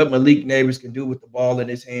what Malik Neighbors can do with the ball in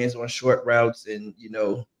his hands on short routes and,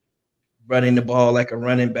 running the ball like a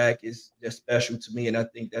running back is just special to me. And I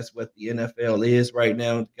think that's what the NFL is right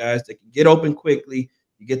now. Guys that can get open quickly,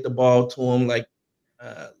 you get the ball to them like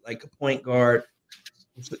a point guard,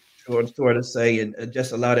 sort of say, and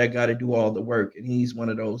just allow that guy to do all the work. And he's one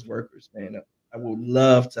of those workers, man. I would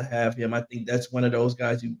love to have him. I think that's one of those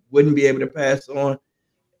guys you wouldn't be able to pass on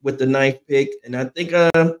with the 9th pick. And I think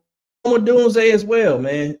Dunze as well,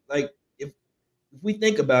 man. Like if we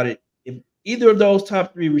think about it, if either of those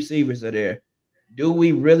top 3 receivers are there, do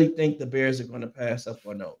we really think the Bears are going to pass up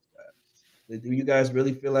on those guys? Do you guys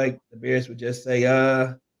really feel like the Bears would just say,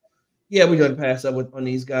 yeah, we're going to pass up on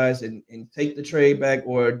these guys and take the trade back,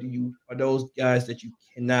 or are those guys that you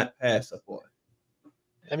cannot pass up on?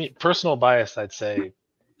 I mean, personal bias, I'd say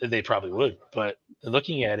they probably would. But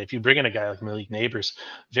looking at it, if you bring in a guy like Malik Neighbors,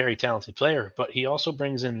 very talented player, but he also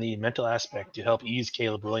brings in the mental aspect to help ease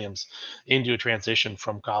Caleb Williams into a transition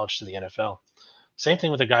from college to the NFL. Same thing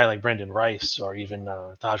with a guy like Brendan Rice or even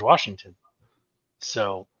Taj Washington.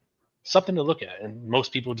 So something to look at. And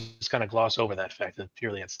most people just kind of gloss over that fact that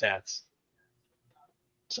purely at stats.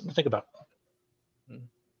 Something to think about.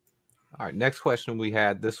 All right, next question we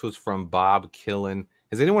had. This was from Bob Killen.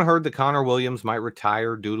 Has anyone heard that Connor Williams might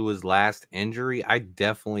retire due to his last injury? I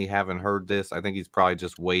definitely haven't heard this. I think he's probably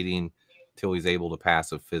just waiting till he's able to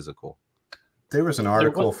pass a physical. There was an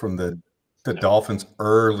article from the Dolphins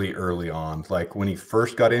early on, like when he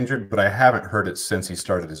first got injured, but I haven't heard it since he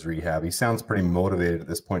started his rehab. He sounds pretty motivated at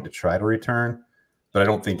this point to try to return, but I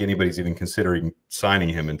don't think anybody's even considering signing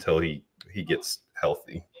him until he gets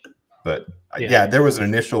healthy. But yeah, there was an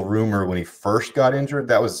initial rumor when he first got injured.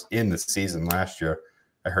 That was in the season last year.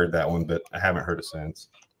 I heard that one, but I haven't heard it since.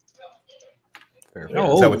 Fair.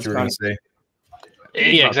 Is that what you were going to say?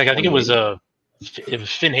 Yeah, exactly. I think it was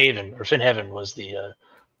Finn Heaven was the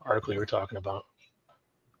article you were talking about.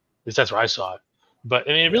 At least that's where I saw it. But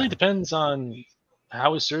I mean, it really depends on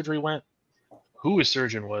how his surgery went, who his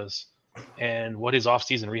surgeon was, and what his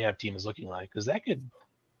off-season rehab team is looking like, because that could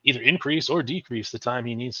either increase or decrease the time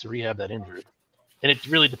he needs to rehab that injury. And it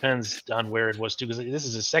really depends on where it was too, because this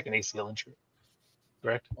is his second ACL injury.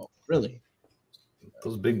 Correct? Oh, really?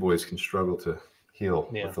 Those big boys can struggle to heal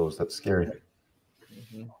with those. That's scary.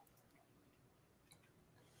 Mm-hmm.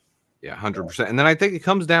 Yeah, 100%. And then I think it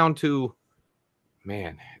comes down to,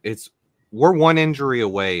 man, we're one injury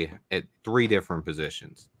away at 3 different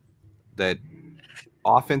positions. That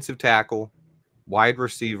offensive tackle, wide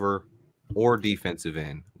receiver, or defensive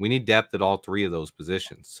end. We need depth at all 3 of those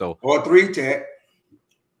positions. So or 3 tech.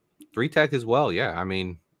 3 tech as well, yeah. I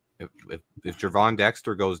mean, if Javon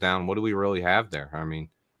Dexter goes down, what do we really have there? I mean,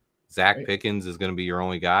 Zach Pickens is going to be your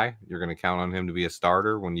only guy. You're going to count on him to be a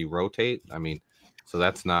starter when you rotate. I mean, so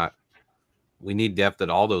that's not – we need depth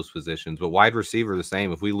at all those positions. But wide receiver, the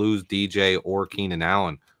same. If we lose DJ or Keenan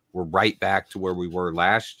Allen, we're right back to where we were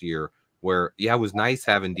last year where, yeah, it was nice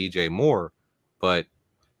having DJ Moore, but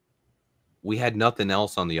we had nothing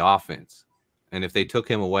else on the offense. And if they took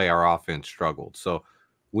him away, our offense struggled. So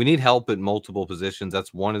we need help at multiple positions.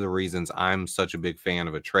 That's one of the reasons I'm such a big fan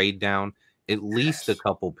of a trade down, at least a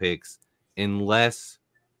couple picks, unless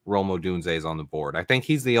Romo Dunze is on the board. I think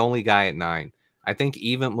he's the only guy at 9. I think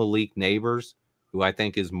even Malik Neighbors, who I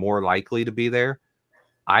think is more likely to be there,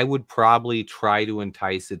 I would probably try to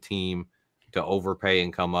entice a team to overpay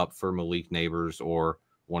and come up for Malik Neighbors or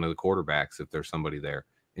one of the quarterbacks if there's somebody there,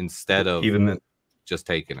 instead of just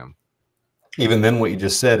taking him. Even then, what you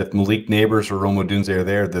just said, if Malik Neighbors or Romo Dunze are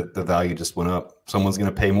there, the value just went up. Someone's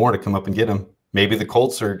going to pay more to come up and get him. Maybe the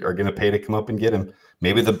Colts are going to pay to come up and get him.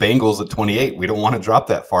 Maybe the Bengals at 28. We don't want to drop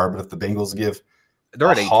that far, but if the Bengals give they're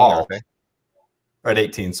at 18, aren't they? Or at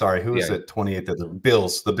 18, sorry. Who is at 28? The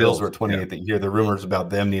Bills. The Bills were at 28. That you hear the rumors about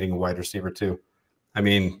them needing a wide receiver too. I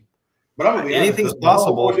mean, but I'm anything's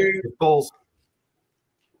possible. Bills.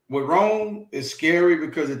 With Rome, it's scary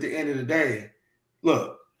because at the end of the day,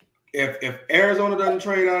 look, if Arizona doesn't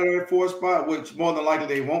trade out of their 4th spot, which more than likely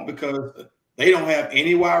they won't because they don't have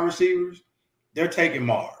any wide receivers, they're taking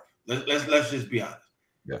Marv. Let's just be honest.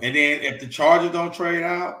 Yeah. And then if the Chargers don't trade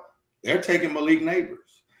out, they're taking Malik Neighbors.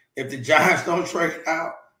 If the Giants don't trade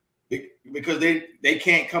out, because they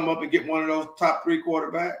can't come up and get one of those top 3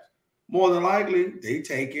 quarterbacks, more than likely they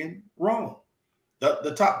taking Romo.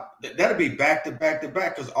 The top, that'll be back to back to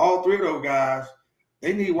back, because all 3 of those guys,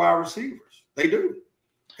 they need wide receivers. They do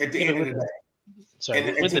at the end of the day. Sorry,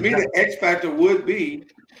 and to me, the X factor would be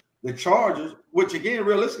the Chargers, which again,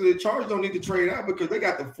 realistically, the Chargers don't need to trade out because they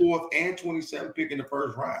got the 4th and 27th pick in the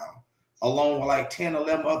first round, along with like 10,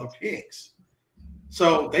 11 other picks.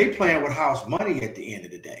 So they playing with house money at the end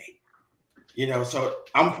of the day. You know, so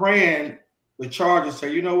I'm praying the Chargers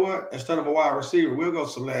say, you know what, instead of a wide receiver, we'll go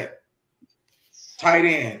select tight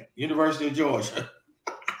end, University of Georgia.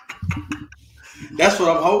 That's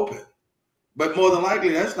what I'm hoping. But more than likely,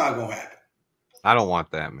 that's not going to happen. I don't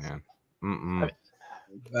want that, man.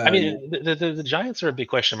 I mean, the Giants are a big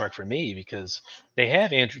question mark for me because they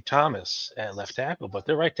have Andrew Thomas at left tackle, but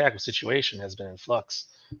their right tackle situation has been in flux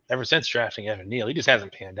ever since drafting Evan Neal. He just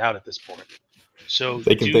hasn't panned out at this point. So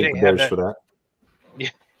they can thank the Bears for that. Yeah,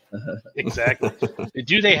 exactly.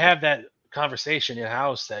 Do they have that conversation in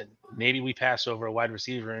house that maybe we pass over a wide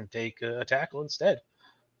receiver and take a tackle instead?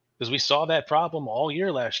 Because we saw that problem all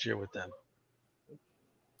year last year with them,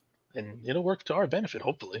 and it'll work to our benefit,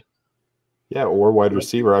 hopefully. Yeah, or wide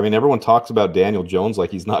receiver. I mean, everyone talks about Daniel Jones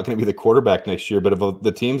like he's not going to be the quarterback next year. But of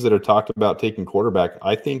the teams that are talked about taking quarterback,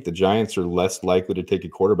 I think the Giants are less likely to take a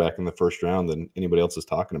quarterback in the first round than anybody else is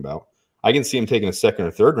talking about. I can see him taking a 2nd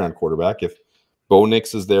or 3rd round quarterback. If Bo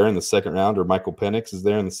Nix is there in the 2nd round or Michael Penix is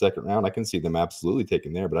there in the 2nd round, I can see them absolutely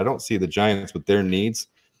taking there. But I don't see the Giants with their needs.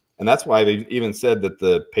 And that's why they've even said that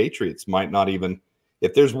the Patriots might not even –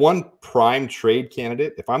 if there's one prime trade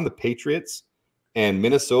candidate, if I'm the Patriots – and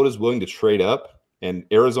Minnesota is willing to trade up and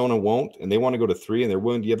Arizona won't, and they want to go to 3 and they're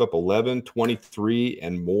willing to give up 11, 23,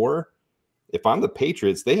 and more. If I'm the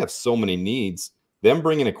Patriots, they have so many needs. Them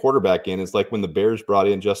bringing a quarterback in is like when the Bears brought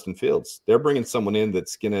in Justin Fields. They're bringing someone in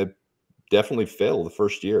that's going to definitely fail the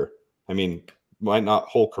first year. I mean, might not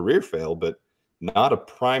whole career fail, but not a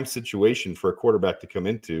prime situation for a quarterback to come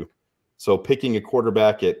into. So picking a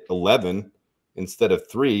quarterback at 11 instead of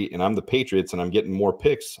 3, and I'm the Patriots and I'm getting more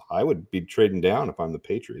picks, I would be trading down if I'm the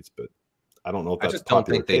Patriots, but I don't know if that's I just don't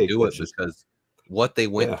think they do it because what they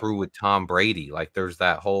went Yeah. through with Tom Brady, like there was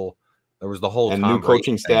the whole and Tom new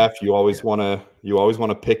coaching Brady staff. thing. You always want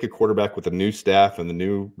to pick a quarterback with a new staff and the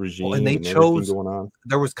new regime. Well, and they everything chose going on.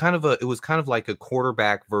 There was it was kind of like a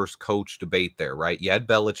quarterback versus coach debate there, right? You had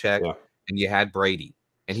Belichick and you had Brady,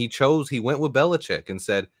 and he went with Belichick and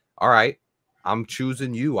said, all right, I'm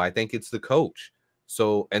choosing you. I think it's the coach.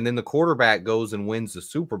 So, and then the quarterback goes and wins the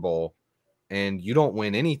Super Bowl, and you don't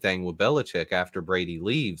win anything with Belichick after Brady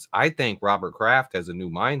leaves. I think Robert Kraft has a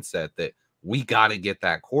new mindset that we got to get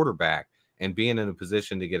that quarterback and being in a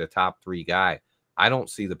position to get a top 3 guy. I don't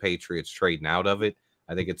see the Patriots trading out of it.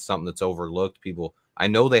 I think it's something that's overlooked. I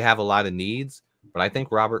know they have a lot of needs, but I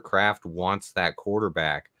think Robert Kraft wants that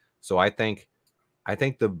quarterback. So I think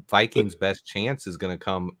the Vikings' best chance is going to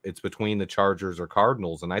come. It's between the Chargers or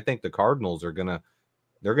Cardinals, and I think the Cardinals they're going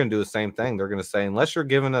to do the same thing. They're going to say, unless you're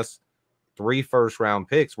giving us 3 first-round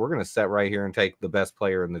picks, we're going to sit right here and take the best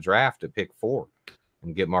player in the draft at pick 4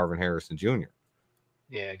 and get Marvin Harrison Jr.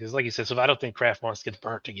 Yeah, because like you said, so I don't think Kraft wants to get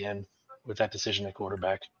burnt again with that decision at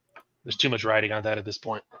quarterback. There's too much riding on that at this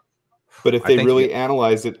point. But if they really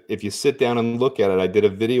analyze it, if you sit down and look at it, I did a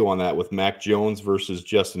video on that with Mac Jones versus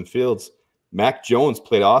Justin Fields. Mac Jones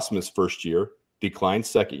played awesome his first year, declined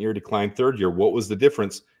 2nd year, declined 3rd year. What was the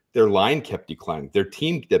difference? Their line kept declining. Their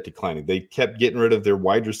team kept declining. They kept getting rid of their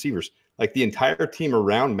wide receivers. Like the entire team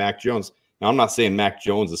around Mac Jones. Now, I'm not saying Mac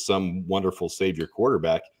Jones is some wonderful savior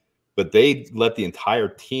quarterback, but they let the entire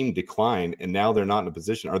team decline, and now they're not in a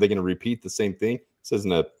position. Are they going to repeat the same thing? This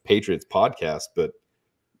isn't a Patriots podcast, but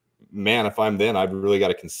man, if I'm then, I've really got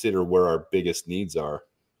to consider where our biggest needs are.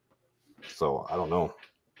 So I don't know.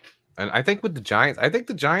 And I think with the Giants, I think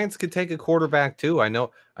the Giants could take a quarterback too. I know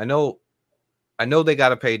they got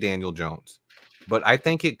to pay Daniel Jones, but I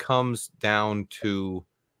think it comes down to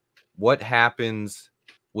what happens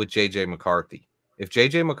with JJ McCarthy. If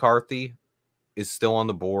JJ McCarthy is still on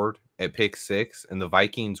the board at pick 6 and the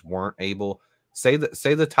Vikings weren't able, say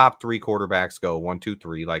the top 3 quarterbacks go 1, 2,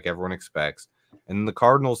 3, like everyone expects, and the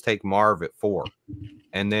Cardinals take Marv at 4,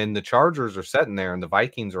 and then the Chargers are sitting there and the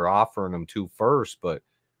Vikings are offering them 2 firsts, but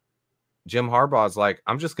Jim Harbaugh's like,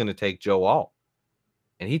 I'm just going to take Joe Alt.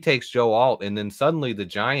 And he takes Joe Alt, and then suddenly the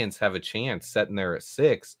Giants have a chance sitting there at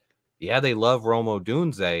 6. Yeah, they love Rome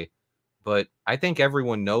Odunze, but I think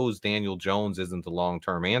everyone knows Daniel Jones isn't the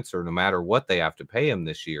long-term answer no matter what they have to pay him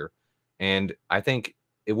this year. And I think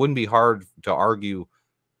it wouldn't be hard to argue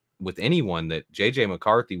with anyone that J.J.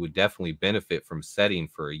 McCarthy would definitely benefit from setting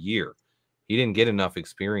for a year. He didn't get enough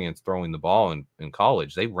experience throwing the ball in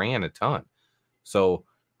college. They ran a ton. So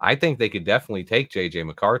I think they could definitely take J.J.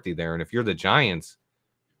 McCarthy there. And if you're the Giants,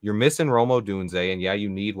 you're missing Rome Odunze, and yeah, you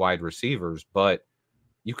need wide receivers, but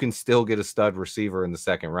you can still get a stud receiver in the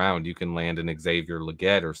second round. You can land an Xavier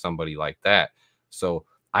Legette or somebody like that. So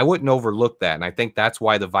I wouldn't overlook that. And I think that's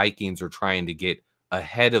why the Vikings are trying to get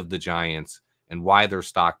ahead of the Giants and why they're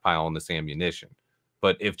stockpiling this ammunition.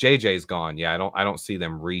 But if JJ's gone, yeah, I don't see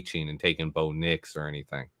them reaching and taking Bo Nix or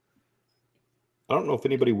anything. I don't know if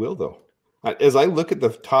anybody will, though. As I look at the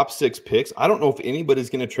top 6 picks, I don't know if anybody's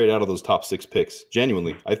going to trade out of those top 6 picks.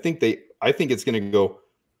 Genuinely, I think it's going to go.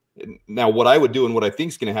 Now, what I would do and what I think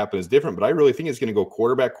is going to happen is different, but I really think it's going to go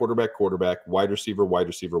quarterback, wide receiver, wide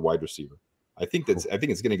receiver, wide receiver. I think it's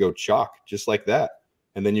going to go chalk just like that.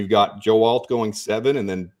 And then you've got Joe Alt going 7, and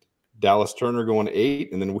then Dallas Turner going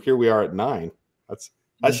 8, and then here we are at 9.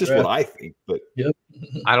 That's just what I think. But yep.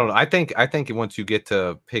 I don't know. I think once you get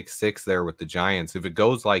to pick 6 there with the Giants, if it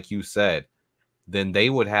goes like you said, then they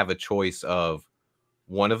would have a choice of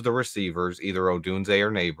one of the receivers, either Odunze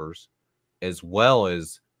or Neighbors, as well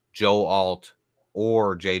as Joe Alt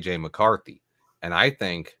or J.J. McCarthy. And I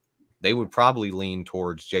think they would probably lean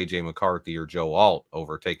towards J.J. McCarthy or Joe Alt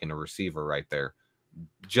over taking a receiver right there,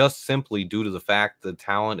 just simply due to the fact the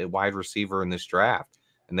talent at wide receiver in this draft.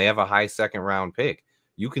 And they have a high second-round pick.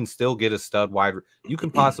 You can still get a stud wide. You can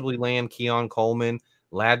possibly land Keon Coleman,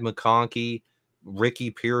 Ladd McConkey,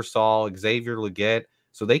 Ricky Pearsall, Xavier Legette.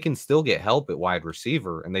 So they can still get help at wide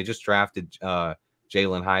receiver. And they just drafted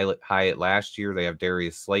Jalen Hyatt last year. They have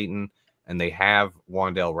Darius Slayton, and they have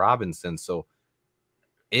Wan'Dale Robinson. So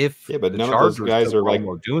if but the none Chargers of those guys are like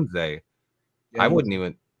Odunze, I wouldn't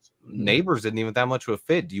even. Neighbors isn't even that much of a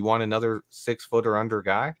fit. Do you want another 6 foot or under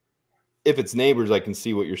guy? If it's Neighbors, I can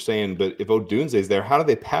see what you're saying. But if Odunze's there, how do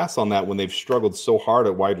they pass on that when they've struggled so hard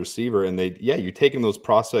at wide receiver? And you're taking those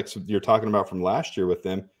prospects you're talking about from last year with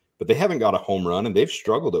them, but they haven't got a home run and they've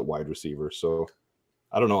struggled at wide receiver. So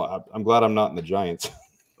I don't know. I'm glad I'm not in the Giants.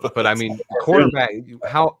 But I mean,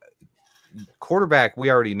 quarterback,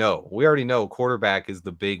 we already know. We already know quarterback is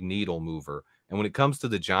the big needle mover. And when it comes to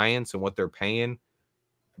the Giants and what they're paying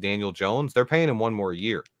Daniel Jones, they're paying him 1 more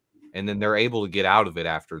year. And then they're able to get out of it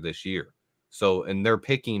after this year. So, and they're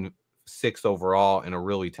picking 6th overall in a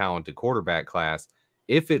really talented quarterback class.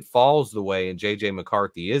 If it falls the way and J.J.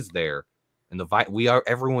 McCarthy is there, and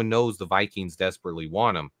everyone knows the Vikings desperately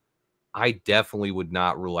want him, I definitely would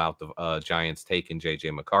not rule out the Giants taking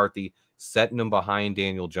J.J. McCarthy, setting him behind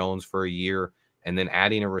Daniel Jones for a year, and then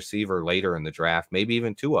adding a receiver later in the draft, maybe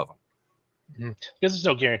even 2 of them. Mm-hmm. Because there's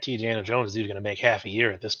no guarantee Daniel Jones is even going to make half a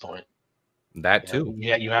year at this point. That too.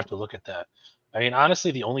 Yeah, you have to look at that. I mean,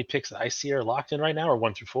 honestly, the only picks that I see are locked in right now are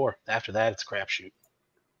 1 through 4. After that, it's a crapshoot.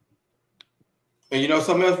 And you know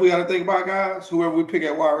something else we got to think about, guys? Whoever we pick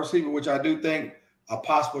at wide receiver, which I do think a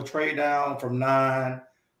possible trade down from 9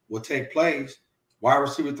 will take place, wide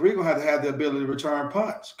receiver 3 going to have the ability to return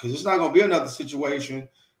punts, because it's not going to be another situation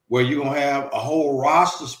where you're going to have a whole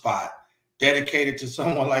roster spot dedicated to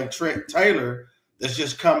someone like Trent Taylor that's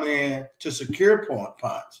just coming in to secure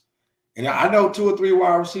punts. And I know 2 or 3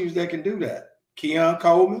 wide receivers that can do that. Keon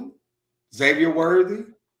Coleman, Xavier Worthy,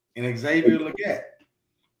 and Xavier Legette.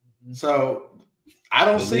 So I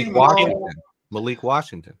don't see Malik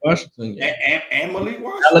Washington. And Malik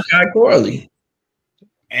Washington. Malachi Corley.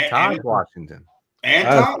 Todd Washington. And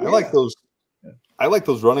Todd. I like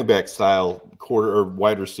those running back style quarter or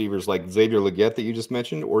wide receivers like Xavier Legette that you just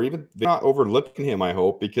mentioned, or even they're not overlooking him, I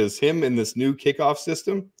hope, because him in this new kickoff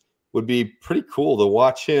system would be pretty cool to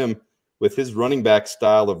watch him with his running back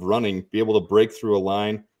style of running, be able to break through a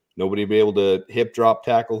line, nobody be able to hip drop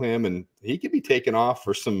tackle him, and he could be taken off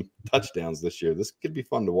for some touchdowns this year. This could be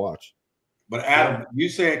fun to watch. But Adam, you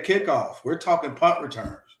said kickoff. We're talking punt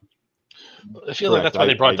returns. I feel like that's why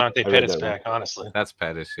they brought Dante Pettis back, honestly. That's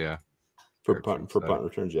Pettis, yeah. For punt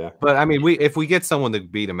returns, yeah. But I mean, if we get someone to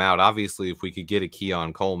beat him out, obviously, if we could get a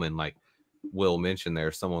Keon Coleman, like Will mentioned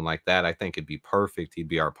there, someone like that, I think it'd be perfect. He'd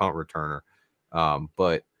be our punt returner.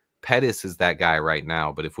 But Pettis is that guy right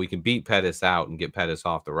now. But if we can beat Pettis out and get Pettis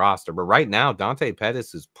off the roster, but right now, Dante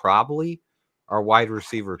Pettis is probably our wide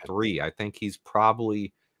receiver 3. I think he's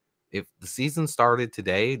probably, if the season started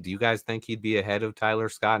today, do you guys think he'd be ahead of Tyler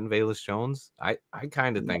Scott and Velus Jones? I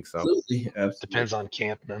kind of think so. Absolutely. Depends on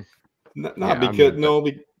camp, man. Because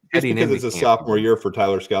it's a sophomore year for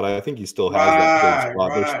Tyler Scott. I think he still has that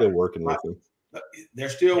spot. They're still working with him. They're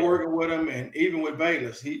still working with him, and even with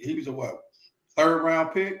Velus, he was a 3rd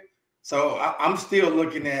round pick. So I'm still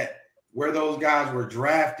looking at where those guys were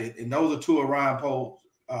drafted, and those are 2 of Ryan Poles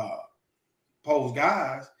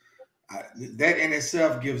guys. That in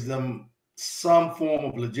itself gives them some form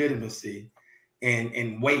of legitimacy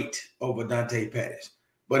and weight over Dante Pettis.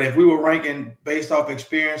 But if we were ranking based off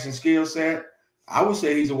experience and skill set, I would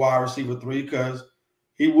say he's a wide receiver 3 because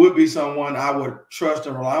he would be someone I would trust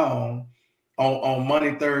and rely on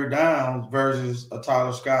money third downs versus a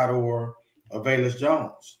Tyler Scott or a Velus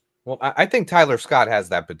Jones. Well, I think Tyler Scott has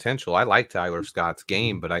that potential. I like Tyler Scott's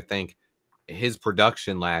game, but I think his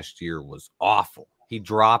production last year was awful. He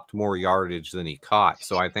dropped more yardage than he caught.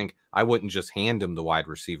 So I think I wouldn't just hand him the wide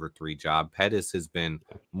receiver 3 job. Pettis has been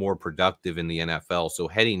more productive in the NFL. So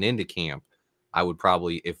heading into camp, I would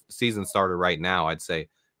probably, if the season started right now, I'd say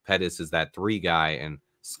Pettis is that 3 guy, and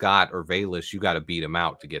Scott or Velus, you got to beat him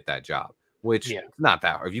out to get that job, which is not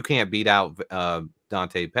that hard. If you can't beat out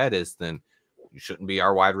Dante Pettis, then you shouldn't be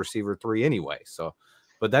our wide receiver 3 anyway. So,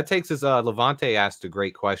 but that takes us, Levante asked a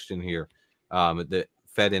great question here that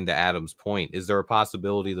fed into Adam's point. Is there a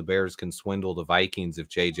possibility the Bears can swindle the Vikings if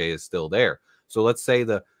JJ is still there? So let's say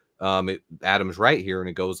Adam's right here, and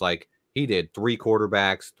it goes like he did: 3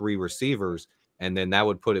 quarterbacks, 3 receivers, and then that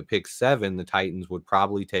would put at pick 7. The Titans would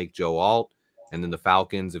probably take Joe Alt, and then the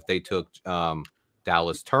Falcons, if they took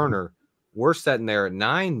Dallas Turner, we're sitting there at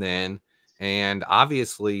 9 then, and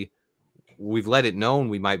obviously we've let it known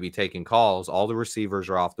we might be taking calls. All the receivers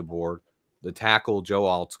are off the board. The tackle, Joe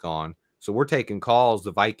Alt's gone. So we're taking calls,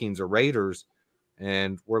 the Vikings or Raiders,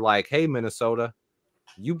 and we're like, hey, Minnesota,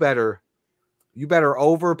 you better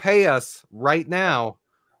overpay us right now,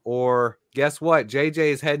 or guess what? JJ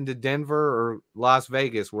is heading to Denver or Las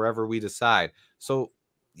Vegas, wherever we decide. So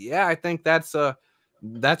yeah, I think that's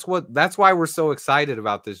why we're so excited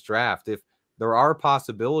about this draft. If there are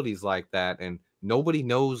possibilities like that, and nobody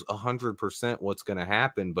knows 100% what's going to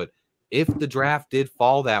happen, but if the draft did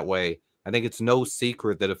fall that way, I think it's no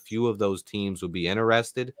secret that a few of those teams would be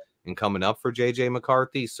interested in coming up for JJ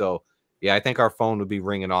McCarthy. So yeah, I think our phone would be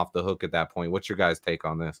ringing off the hook at that point. What's your guys' take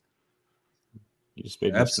on this? You just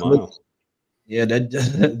made me smile. Yeah,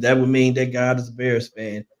 that would mean that God is a Bears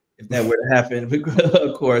fan if that were to happen,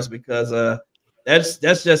 of course, because that's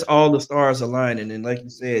just all the stars aligning. And like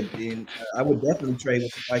you said, I would definitely trade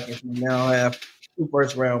with the Vikings, who now have 2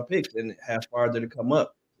 first-round picks and have farther to come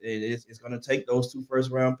up. It's going to take those 2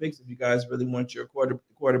 first-round picks if you guys really want your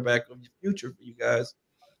quarterback of your future for you guys.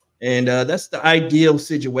 And that's the ideal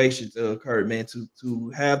situation to occur, man, to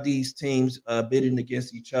have these teams bidding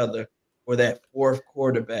against each other for that 4th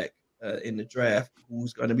quarterback in the draft,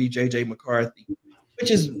 who's going to be JJ McCarthy, which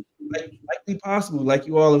is likely possible, like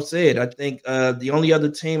you all have said. I think the only other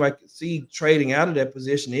team I could see trading out of that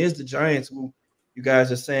position is the Giants, who you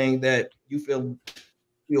guys are saying that you feel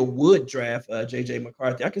would draft JJ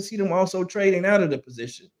McCarthy. I can see them also trading out of the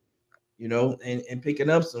position, and picking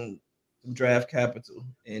up some draft capital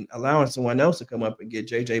and allowing someone else to come up and get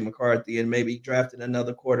JJ McCarthy and maybe drafting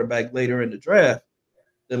another quarterback later in the draft,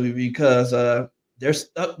 because they're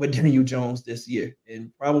stuck with Daniel Jones this year and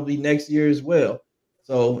probably next year as well.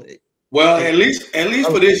 So, at least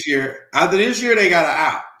for this year. After this year, they got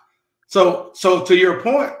an out. So to your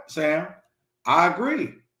point, Sam, I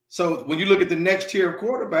agree. So when you look at the next tier of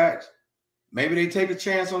quarterbacks, maybe they take a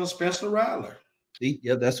chance on a Spencer Rattler.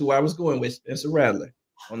 Yeah, that's who I was going with, Spencer Rattler.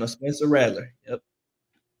 On a Spencer Rattler. Yep.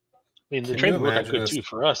 I mean, the trade would work out good too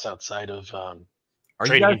for us outside of Are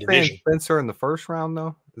you guys saying Spencer in the first round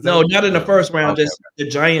though? No, not in the first round. Okay. Just the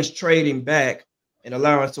Giants trading back and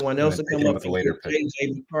allowing someone else to come up and get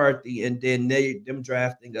JJ McCarthy, and then them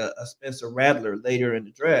drafting a Spencer Rattler later in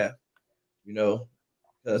the draft.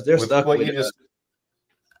 Because they're stuck with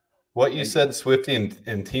what you said, Swifty,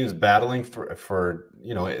 and teams battling for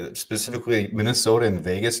specifically Minnesota and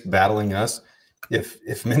Vegas battling us.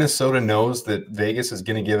 If Minnesota knows that Vegas is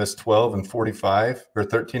going to give us 12 and 45 or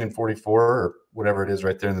 13 and 44 or whatever it is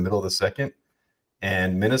right there in the middle of the second,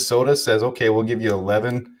 and Minnesota says, okay, we'll give you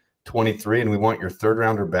 11, 23, and we want your 3rd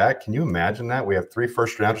rounder back. Can you imagine that? We have 3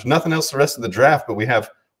 first rounders, nothing else the rest of the draft, but we have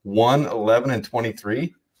 1, 11, and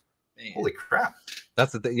 23. Man. Holy crap.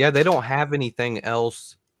 That's the thing. Yeah, they don't have anything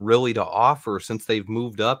else really to offer since they've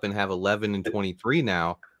moved up and have 11 and 23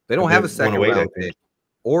 now. They don't have a second round pick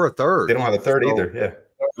or a 3rd. They don't have a 3rd either.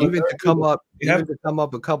 Yeah. Even to come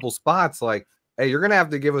up a couple spots, like, hey, you're gonna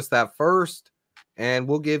have to give us that 1st, and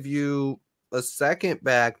we'll give you a 2nd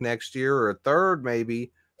back next year, or a 3rd,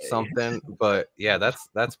 maybe something. But yeah, that's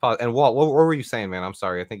and Walt, what were you saying, man? I'm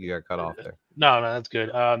sorry, I think you got cut off there. No, that's good.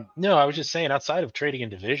 No, I was just saying, outside of trading in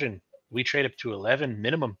division, we trade up to 11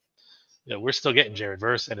 minimum. We're still getting Jared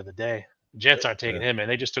Verse end of the day. The Jets aren't taking him, and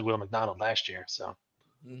they just took Will McDonald last year, so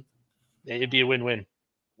it'd be a win-win.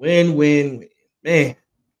 Win-win, man.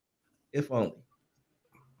 If only.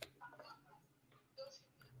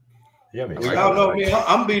 Yeah, Well, y'all know me.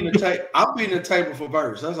 I'm beating the table for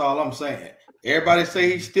Verse. That's all I'm saying. Everybody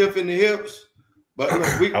say he's stiff in the hips, but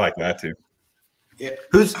look, I like that too. Yeah.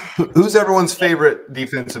 Who's everyone's favorite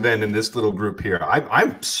defensive end in this little group here?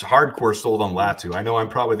 I'm hardcore sold on Latu. I know I'm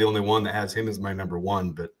probably the only one that has him as my number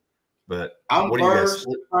one, but I'm what do you guys? first,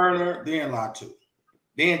 Turner, then Latu,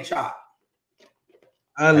 then Chop.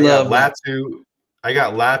 I love Latu. I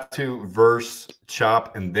got Latu, Verse,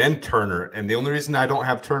 Chop, and then Turner. And the only reason I don't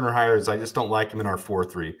have Turner higher is I just don't like him in our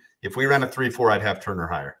 4-3. If we ran a 3-4, I'd have Turner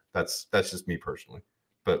higher. That's just me personally.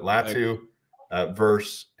 But Latu,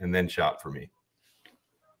 Verse, and then Chop for me.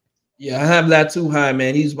 Yeah, I have Latu high,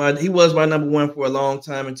 man. He was my number one for a long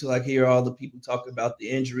time until I hear all the people talk about the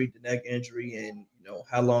injury, the neck injury, and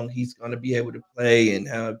how long he's going to be able to play and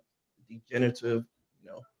how degenerative,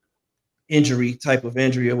 injury type of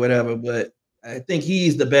injury or whatever. But I think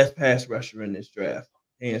he's the best pass rusher in this draft,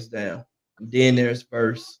 hands down. And then there's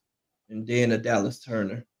Verse, and then a Dallas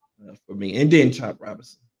Turner for me, and then Chop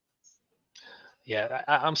Robinson. Yeah,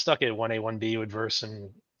 I'm stuck at 1A, 1B with Verse and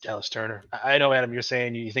Dallas Turner. I know, Adam, you're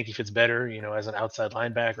saying you think he fits better, as an outside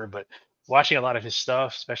linebacker, but watching a lot of his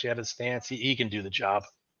stuff, especially out of the stance, he can do the job.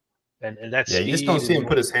 And that's you just don't see him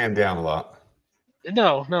put his hand down a lot.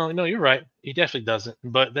 No, you're right. He definitely doesn't.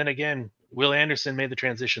 But then again, Will Anderson made the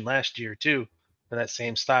transition last year too, for that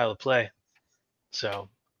same style of play. So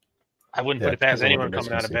I wouldn't put it past anyone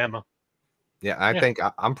coming out of Bama. Yeah, I think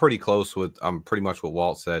I'm pretty close with pretty much what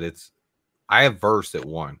Walt said. I have Verse at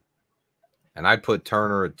 1, and I'd put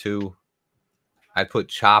Turner at 2. I'd put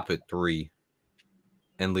Chop at 3,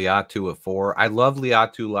 and Latu at 4. I love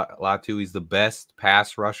Latu. He's the best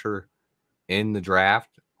pass rusher in the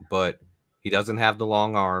draft, but he doesn't have the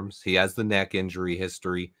long arms. He has the neck injury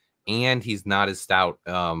history, and he's not as stout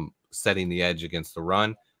setting the edge against the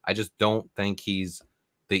run. I just don't think he's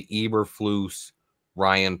the Eberflus,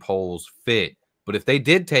 Ryan Poles fit. But if they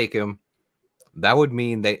did take him, that would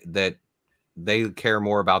mean that they care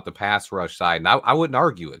more about the pass rush side. And I wouldn't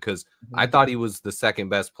argue it, because I thought he was the second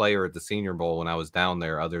best player at the Senior Bowl when I was down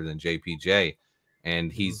there, other than JPJ.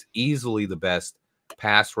 And he's easily the best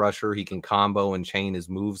pass rusher. He can combo and chain his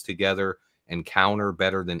moves together and counter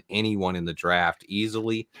better than anyone in the draft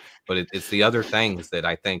easily. But it's the other things that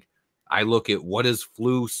I think I look at. What does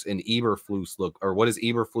Flus and Eberflus look, or what does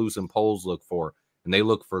Eberflus and Poles look for? And they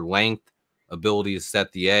look for length, ability to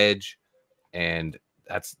set the edge, and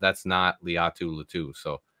that's not Latu.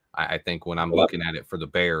 So I think when I'm looking at it for the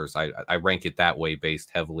Bears, I rank it that way, based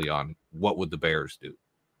heavily on what would the Bears do.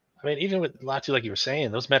 I mean, even with Latu, like you were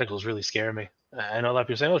saying, those medicals really scare me. I know a lot of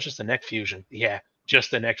people saying, "Oh, it's just a neck fusion." Yeah,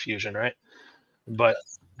 just a neck fusion, right? But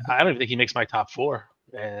I don't even think he makes my top 4.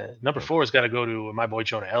 Number 4 has got to go to my boy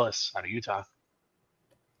Jonah Ellis out of Utah.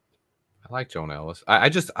 I like Jonah Ellis.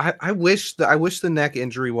 I wish the neck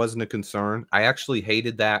injury wasn't a concern. I actually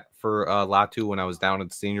hated that for Latu when I was down at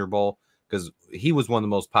the Senior Bowl, because he was one of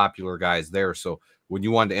the most popular guys there. So when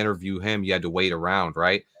you wanted to interview him, you had to wait around,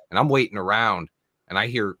 right? And I'm waiting around, and I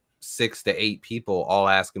hear 6 to 8 people all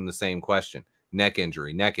ask him the same question: neck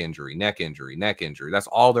injury, neck injury, neck injury, neck injury. That's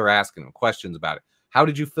all they're asking him, questions about it. How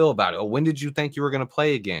did you feel about it? Oh, when did you think you were going to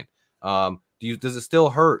play again? Does it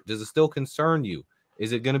still hurt? Does it still concern you?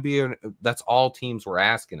 Is it going to be that's all teams were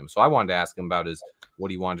asking him. So I wanted to ask him about what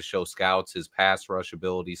he wanted to show scouts, his pass rush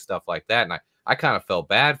ability, stuff like that. And I kind of felt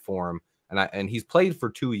bad for him. And he's played for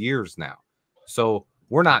 2 years now. So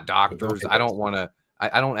we're not doctors. I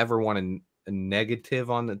don't ever want a negative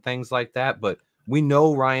on the things like that. But we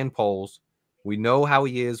know Ryan Poles. We know how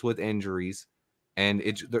he is with injuries. And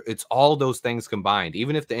it's all those things combined.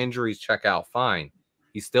 Even if the injuries check out fine,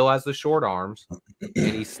 he still has the short arms,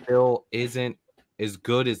 and he still isn't as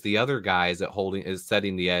good as the other guys at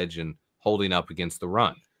setting the edge and holding up against the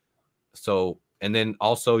run. So, and then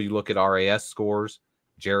also you look at RAS scores.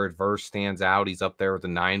 Jared Verse stands out. He's up there with a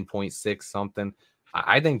 9.6 something.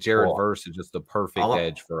 I think Jared Verse is just the perfect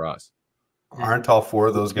edge for us. Aren't all 4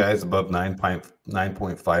 of those guys above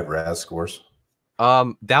 9.5 RAS scores?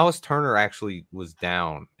 Dallas Turner actually was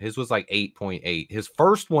down. His was like 8.8. His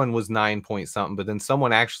first one was 9 point something, but then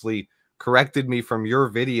someone actually corrected me from your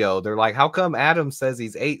video. They're like, how come Adam says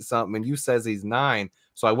he's 8 something and you says he's 9?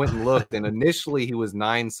 So I went and looked, and initially he was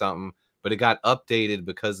 9 something, but it got updated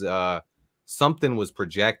because something was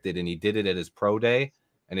projected, and he did it at his pro day,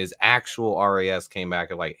 and his actual RAS came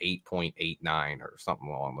back at like 8.89 or something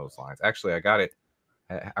along those lines. Actually, I got it.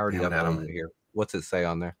 I already updated it here. What's it say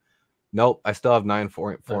on there? Nope, I still have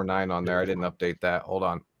 9.49 on there. I didn't update that. Hold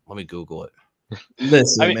on. Let me Google it.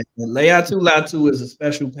 Listen, man, Latu is a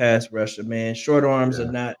special pass rusher, man. Short arms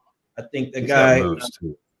are not. I think the guy,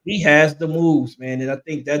 he has the moves, man, and I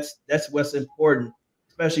think that's what's important,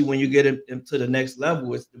 especially when you get into the next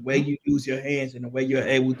level. It's the way you use your hands and the way you're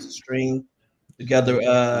able to string together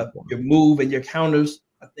your move and your counters.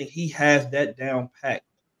 I think he has that down pat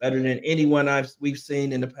better than anyone we've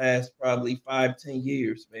seen in the past probably 5-10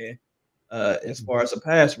 years, man. As far as a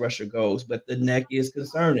pass rusher goes, but the neck is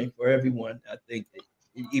concerning for everyone. I think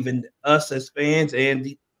even us as fans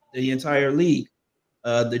and the entire league,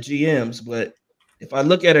 the GMs. But if I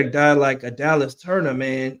look at a guy like a Dallas Turner,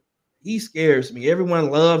 man, he scares me. Everyone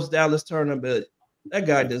loves Dallas Turner, but that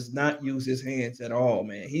guy does not use his hands at all,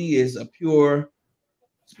 man. He is a pure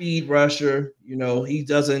speed rusher. You know, he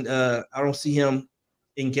doesn't I don't see him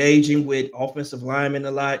engaging with offensive linemen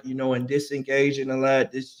a lot, you know, and disengaging a lot.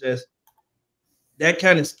 It's just that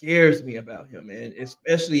kind of scares me about him, man,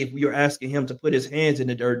 especially if you're asking him to put his hands in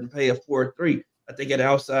the dirt and pay a 4-3. I think at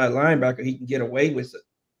outside linebacker, he can get away with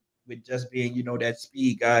just being, you know, that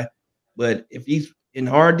speed guy. But if he's in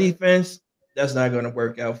hard defense, that's not going to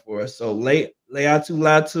work out for us. So Laiatu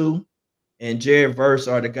Latu and Jared Verse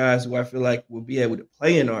are the guys who I feel like will be able to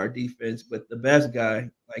play in our defense. But the best guy,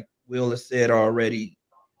 like Will has said already,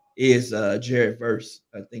 is Jared Verse.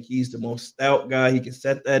 I think he's the most stout guy. He can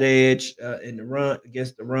set that edge in the run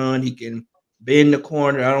against the run. He can bend the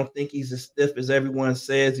corner. I don't think he's as stiff as everyone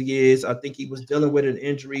says he is. I think he was dealing with an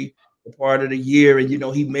injury for part of the year, and you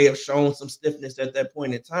know he may have shown some stiffness at that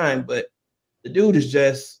point in time. But the dude is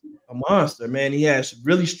just a monster, man. He has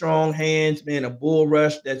really strong hands, man. A bull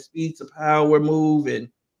rush, that speed to power move, and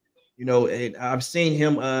you know, and I've seen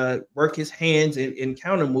him work his hands in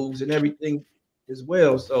counter moves and everything as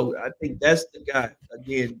well. So I think that's the guy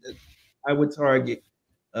again that I would target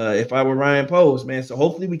if I were Ryan Poles, man. So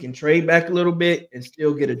hopefully we can trade back a little bit and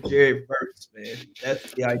still get a Jared Verse, man.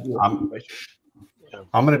 That's the ideal situation.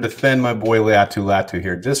 I'm going to defend my boy Laiatu Latu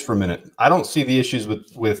here just for a minute. I don't see the issues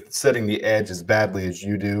with setting the edge as badly as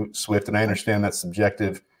you do, Swift, and I understand that's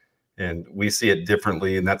subjective, and we see it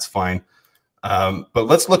differently, and that's fine. But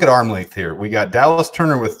let's look at arm length here. We got Dallas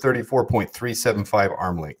Turner with 34.375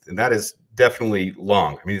 arm length, and that is definitely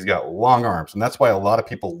long. I mean, he's got long arms, and that's why a lot of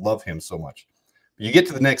people love him so much. But you get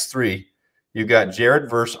to the next three, you've got Jared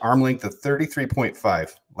Verse, arm length of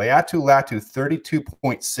 33.5. Laiatu Latu,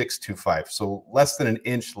 32.625, so less than an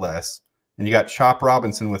inch less. And you got Chop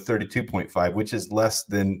Robinson with 32.5, which is less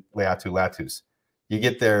than Laiatu Latu's. You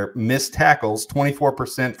get their missed tackles,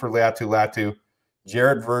 24% for Laiatu Latu.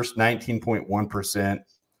 Jared Verse, 19.1%.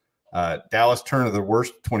 Dallas Turner, the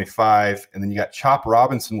worst, 25. And then you got Chop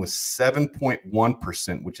Robinson with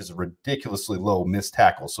 7.1%, which is a ridiculously low missed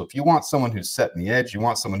tackle. So if you want someone who's setting the edge, you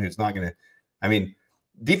want someone who's not going to, I mean,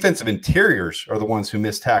 defensive interiors are the ones who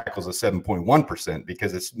miss tackles at 7.1%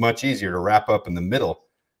 because it's much easier to wrap up in the middle.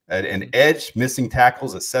 An edge missing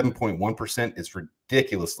tackles at 7.1% is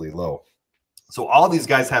ridiculously low. So all these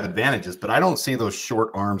guys have advantages, but I don't see those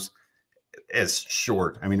short arms as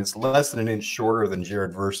short. I mean, it's less than an inch shorter than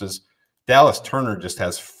Jared Verse's. Dallas Turner just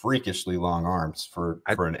has freakishly long arms for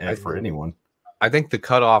anyone. I think the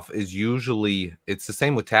cutoff is usually, it's the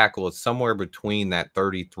same with tackle. It's somewhere between that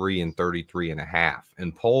 33 and 33.5.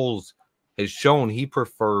 And Poles has shown he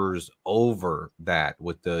prefers over that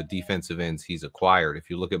with the defensive ends he's acquired. If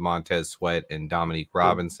you look at Montez Sweat and Dominique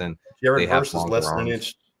Robinson, Jared Verse is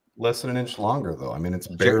less than an inch longer, though. I mean, it's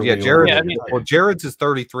barely. Yeah, Jared's is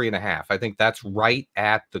 33.5. I think that's right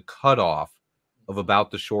at the cutoff of about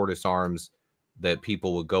the shortest arms that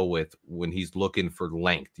people would go with when he's looking for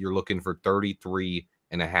length. You're looking for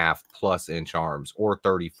 33.5 plus inch arms or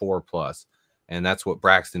 34 plus. And that's what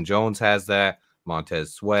Braxton Jones has, that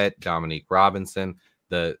Montez Sweat, Dominique Robinson,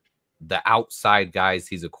 the outside guys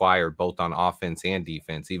he's acquired both on offense and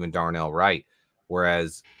defense, even Darnell Wright.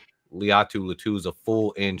 Whereas Laiatu Latu is a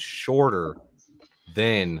full inch shorter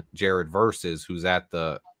than Jared Verse, who's at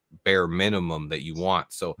the bare minimum that you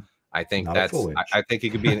want. So I think I think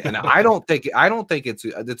it could be, and I don't think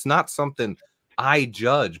it's not something I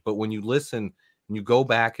judge, but when you listen and you go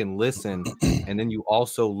back and listen, and then you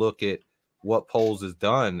also look at what Poles has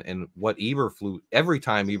done and what Eberflus, every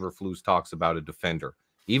time Eberflus talks about a defender,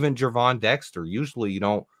 even Gervon Dexter, usually you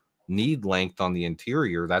don't need length on the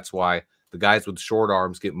interior. That's why the guys with short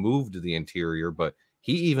arms get moved to the interior, but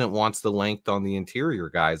he even wants the length on the interior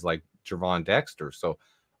guys like Gervon Dexter. So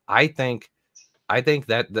I think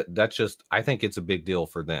that's just, I think it's a big deal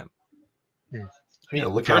for them. Yeah. I mean,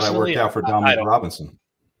 look how that worked out for Dominique Robinson.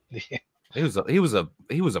 Yeah. He was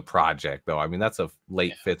a project, though. I mean, that's a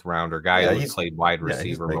late fifth rounder guy who played wide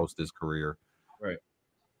receiver most of his career. Right.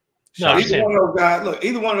 No, either one of those guys. Look,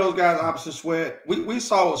 either one of those guys opposite Sweat. We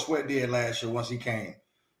saw what Sweat did last year once he came.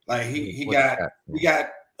 Like he got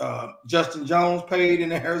Justin Jones paid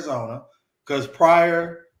in Arizona because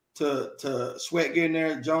prior to Sweat getting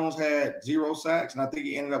there, Jones had 0 sacks, and I think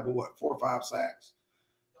he ended up with 4 or 5 sacks.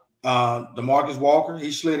 DeMarcus Walker,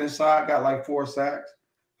 he slid inside, got like 4 sacks.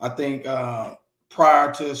 I think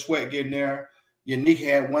prior to Sweat getting there, Yannick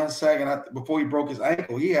had 1 sack, and before he broke his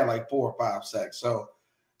ankle, he had like 4 or 5 sacks. So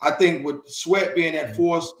I think with Sweat being that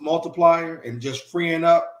force multiplier and just freeing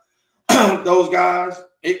up those guys,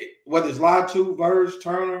 whether it's Latu, Verge,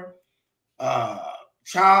 Turner,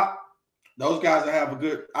 Chop, those guys that have a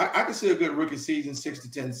good, I can see a good rookie season, 6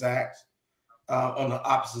 to 10 sacks on the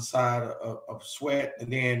opposite side of Sweat.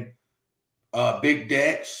 And then Big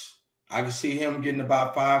Dex, I can see him getting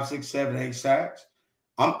about 5, 6, 7, 8 sacks.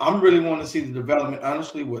 I'm really wanting to see the development,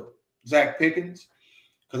 honestly, with Zach Pickens,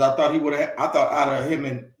 because I thought out of him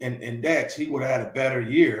and Dex, he would have had a better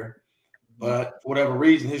year. But for whatever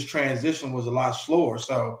reason, his transition was a lot slower.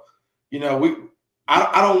 So, you know,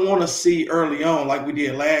 I don't want to see early on like we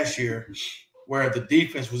did last year, where the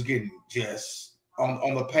defense was getting just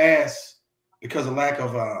on the pass because of lack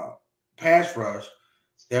of pass rush.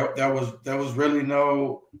 There was really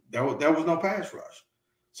no pass rush.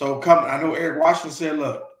 So I know Eric Washington said,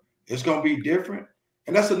 look, it's going to be different.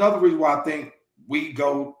 And that's another reason why I think we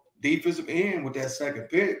go defensive end with that second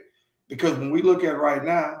pick, because when we look at it right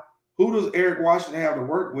now, who does Eric Washington have to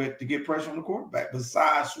work with to get pressure on the quarterback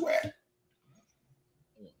besides Sweat?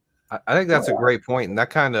 I think that's a great point. And that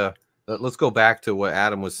kind of, let's go back to what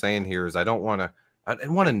Adam was saying here is I didn't want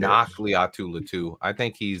to knock Laiatu Latu. I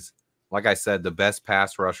think he's, like I said, the best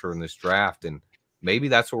pass rusher in this draft. And maybe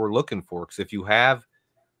that's what we're looking for. Because if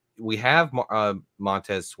we have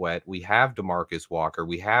Montez Sweat, we have DeMarcus Walker,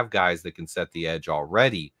 we have guys that can set the edge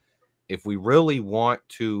already. If we really want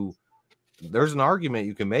to, there's an argument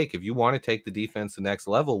you can make. If you want to take the defense to the next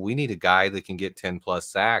level, we need a guy that can get 10+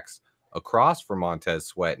 sacks across for Montez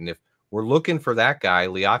Sweat. And if we're looking for that guy,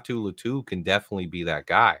 Laiatu Latu can definitely be that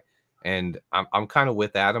guy. And I'm kind of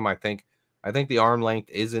with Adam. I think the arm length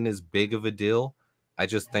isn't as big of a deal. I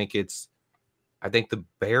just think I think the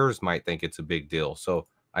Bears might think it's a big deal. So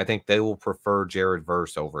I think they will prefer Jared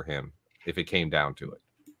Verse over him if it came down to it.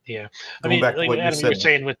 Yeah, I mean, like Adam, you were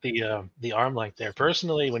saying with the arm length there.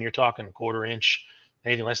 Personally, when you're talking 1/4 inch,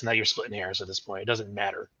 anything less than that, you're splitting hairs at this point. It doesn't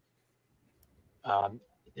matter.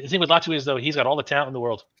 The thing with Latu is, though, he's got all the talent in the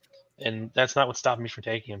world, and that's not what's stopping me from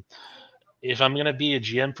taking him. If I'm going to be a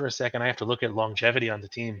GM for a second, I have to look at longevity on the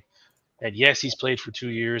team. And yes, he's played for 2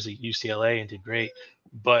 years at UCLA and did great,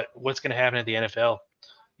 but what's going to happen at the NFL?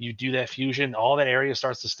 You do that fusion, all that area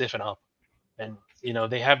starts to stiffen up. And, you know,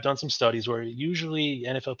 they have done some studies where usually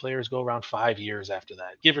NFL players go around 5 years after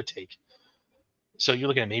that, give or take. So you're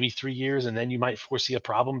looking at maybe 3 years, and then you might foresee a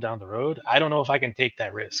problem down the road. I don't know if I can take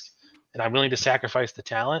that risk. And I'm willing to sacrifice the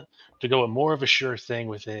talent to go with more of a sure thing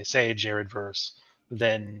with, say, a Jared Verse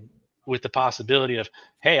than with the possibility of,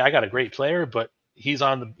 hey, I got a great player, but he's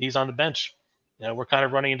on the bench. You know, we're kind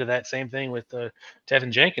of running into that same thing with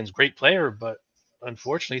Tevin Jenkins, great player, but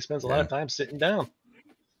unfortunately, he spends a lot of time sitting down.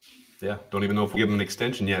 Yeah, don't even know if we give him an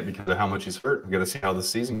extension yet because of how much he's hurt. We got to see how the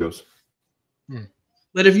season goes.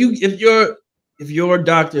 But if your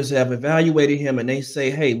doctors have evaluated him and they say,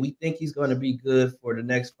 hey, we think he's going to be good for the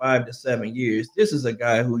next 5 to 7 years, this is a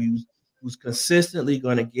guy who's consistently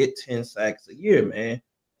going to get 10 sacks a year, man,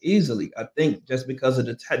 easily. I think just because of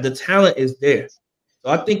the talent is there. So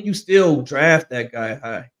I think you still draft that guy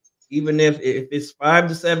high. Even if it's 5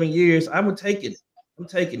 to 7 years, I'm taking it. I'm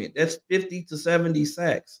taking it. That's 50 to 70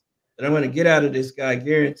 sacks that I'm going to get out of this guy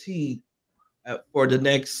guaranteed for the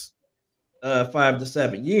next 5 to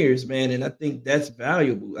 7 years, man. And I think that's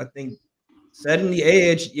valuable. I think setting the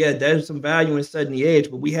edge, yeah, there's some value in setting the edge,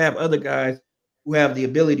 but we have other guys who have the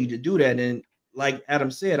ability to do that. And like Adam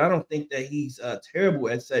said, I don't think that he's terrible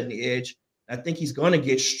at setting the edge. I think he's going to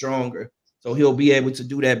get stronger. So he'll be able to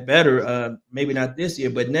do that better, maybe not this year,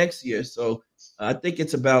 but next year. So I think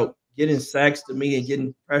it's about getting sacks to me and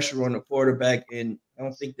getting pressure on the quarterback. And I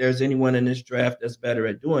don't think there's anyone in this draft that's better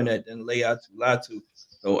at doing that than Laiatu.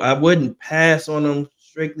 So I wouldn't pass on him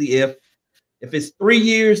strictly if it's 3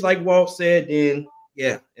 years, like Walt said, then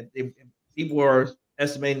yeah, if people are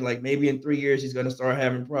estimating like maybe in 3 years he's going to start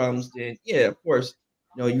having problems, then yeah, of course,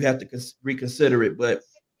 you know, you have to reconsider it. But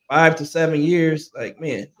 5 to 7 years, like,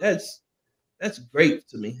 man, that's great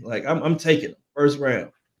to me. Like I'm taking him first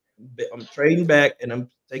round. I'm trading back and I'm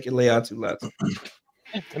taking Laiatu.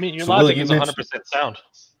 I mean, your logic is 100% sound.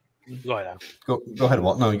 Go ahead, Adam. Go ahead,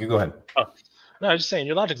 Walt. No, you go ahead. Oh. No, I was just saying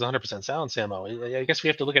your logic is 100% sound, Samo. I guess we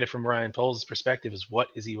have to look at it from Ryan Poles' perspective: is what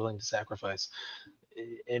is he willing to sacrifice,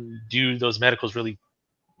 and do those medicals really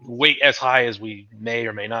weight as high as we may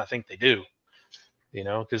or may not think they do? You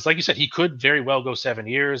know, because like you said, he could very well go 7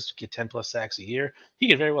 years, get 10 plus sacks a year. He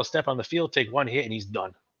could very well step on the field, take one hit, and he's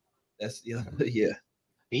done. That's yeah.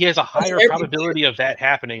 He has a higher every probability of that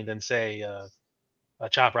happening than say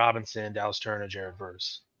Chop Robinson, Dallas Turner, Jared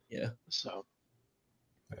Verse. Yeah. So.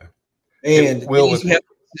 Yeah. And Will, things you have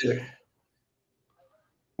to consider.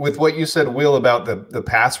 With what you said, Will, about the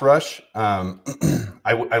pass rush,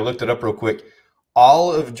 I looked it up real quick.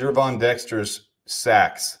 All of Gervon Dexter's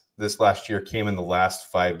sacks this last year came in the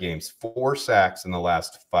last 5 games. 4 sacks in the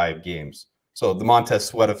last 5 games. So the Montez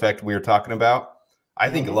Sweat effect we were talking about, I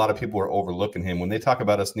think a lot of people are overlooking him. When they talk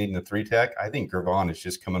about us needing a 3-tech, I think Gervon is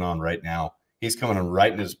just coming on right now. He's coming on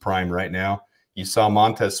right in his prime right now. You saw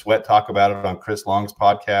Montez Sweat talk about it on Chris Long's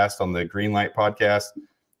podcast, on the Greenlight podcast.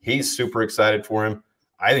 He's super excited for him.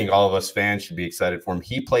 I think all of us fans should be excited for him.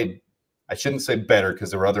 He played, I shouldn't say better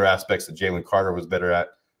because there were other aspects that Jalen Carter was better at,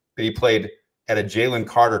 but he played at a Jalen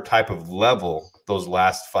Carter type of level those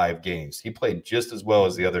last 5 games. He played just as well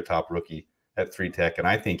as the other top rookie at 3-tech, and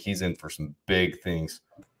I think he's in for some big things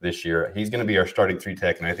this year. He's going to be our starting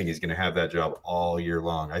 3-tech, and I think he's going to have that job all year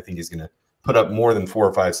long. I think he's going to put up more than 4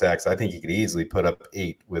 or 5 sacks. I think he could easily put up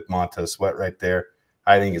 8 with Montez Sweat right there.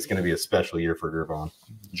 I think it's going to be a special year for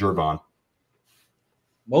Gervon.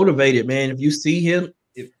 Motivated, man. If you see him,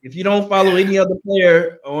 if you don't follow any other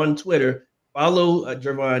player on Twitter, follow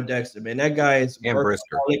Gervon Dexter, man. That guy is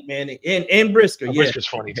Brisker, man, and Brisker. Yeah, Brisker's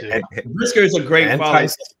funny too. Brisker is a great follow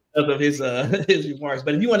Tyson. because of his remarks.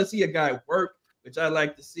 But if you want to see a guy work, which I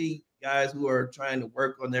like to see guys who are trying to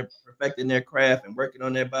work on perfecting their craft and working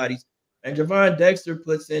on their bodies, and Gervon Dexter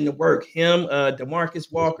puts in the work. Him,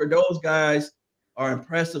 DeMarcus Walker, those guys are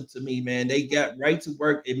impressive to me, man. They got right to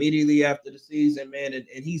work immediately after the season, man, and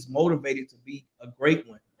he's motivated to be a great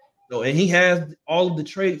one. So, and he has all of the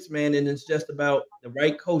traits, man, and it's just about the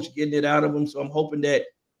right coach getting it out of him. So I'm hoping that,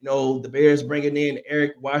 the Bears bringing in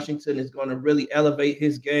Eric Washington is going to really elevate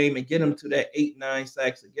his game and get him to that 8-9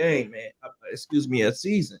 sacks a game, man. A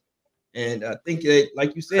season. And I think that,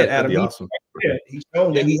 like you said, Adam, awesome. He's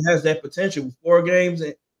shown that he has that potential.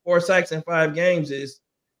 4 sacks in 5 games is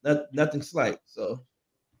nothing slight. So,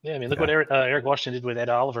 yeah, I mean, look what Eric Washington did with Ed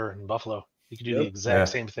Oliver in Buffalo. He could do the exact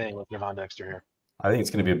same thing with Gervon Dexter here. I think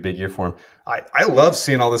it's going to be a big year for him. I love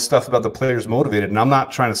seeing all this stuff about the players motivated, and I'm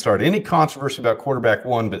not trying to start any controversy about quarterback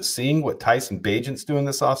 1, but seeing what Tyson Bagent's doing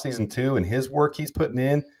this offseason too and his work he's putting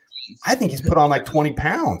in, I think he's put on like 20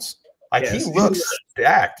 pounds. He looks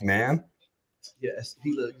stacked, man. Yes,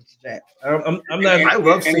 he looks stacked. I'm not. I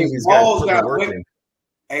love seeing these guys putting the work in.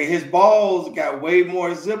 Hey, his balls got way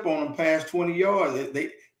more zip on them past 20 yards.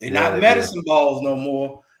 They're not medicine balls no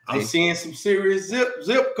more. I'm seeing some serious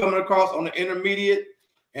zip coming across on the intermediate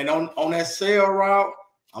and on that sail route.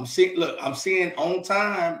 I'm seeing on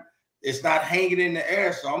time. It's not hanging in the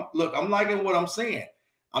air. So I'm liking what I'm seeing.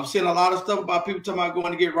 I'm seeing a lot of stuff about people talking about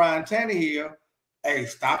going to get Ryan Tannehill. Hey,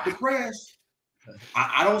 stop the press.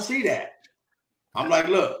 I don't see that. I'm like,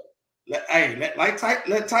 look, let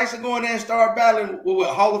Tyson go in there and start battling with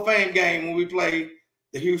a Hall of Fame game when we play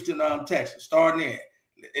the Houston Texans, starting in.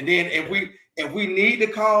 And then if we need to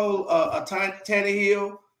call a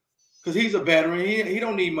Tannehill, because he's a veteran, he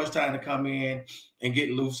don't need much time to come in and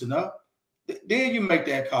get loosened up. Then you make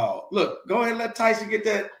that call. Look, go ahead and let Tyson get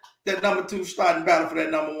that number 2 starting battle for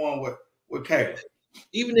that number 1 with Caleb.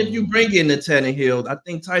 Even if you bring in the Tannehill, I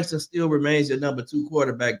think Tyson still remains your number 2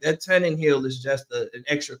 quarterback. That Tannehill is just an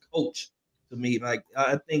extra coach to me. Like,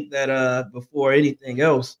 I think that before anything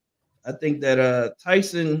else, I think that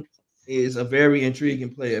Tyson is a very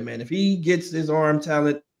intriguing player, man. If he gets his arm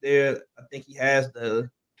talent there, I think he has the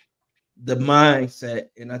mindset,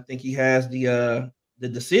 and I think he has the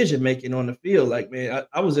decision making on the field. Like, man,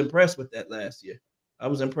 I was impressed with that last year. I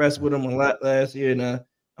was impressed with him a lot last year, and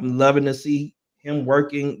I'm loving to see him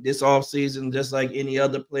working this offseason just like any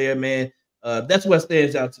other player, man. That's what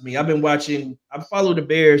stands out to me. I followed the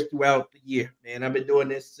Bears throughout the year, man. I've been doing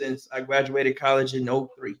this since I graduated college in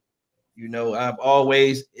 2003. I've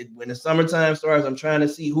always, when the summertime starts, I'm trying to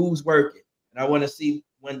see who's working. And I want to see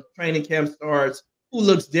when training camp starts, who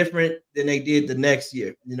looks different than they did the next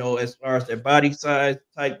year, as far as their body size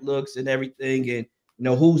type looks and everything. And,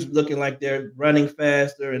 who's looking like they're running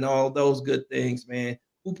faster and all those good things, man.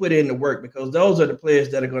 Who put in the work, because those are the players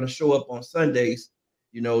that are going to show up on Sundays.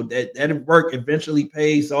 That work eventually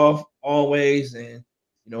pays off always. And,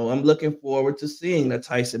 I'm looking forward to seeing the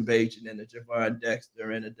Tyson Bagent and the Gervon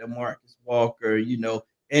Dexter and the DeMarcus Walker,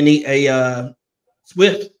 and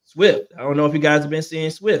Swift. I don't know if you guys have been seeing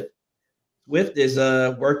Swift. Swift is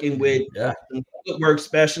working with some footwork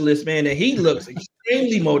specialists, man, and he looks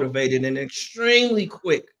extremely motivated and extremely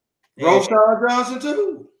quick. Roschon Johnson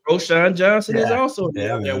too. O'Shawn Johnson is Yeah. also Yeah,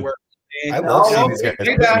 down there man. working. I And love All seeing over. these guys They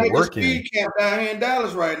putting down the here at work the in. speed camp down here in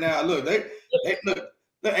Dallas right now. Look, they look,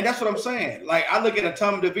 and that's what I'm saying. Like I look at a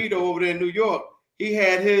Tommy DeVito over there in New York. He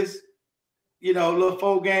had his, little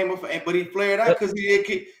full game of, but he flared out because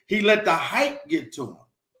he let the hype get to him.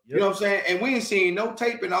 You know what I'm saying? And we ain't seen no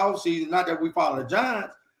tape in the offseason. Not that we follow the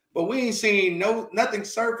Giants, but we ain't seen nothing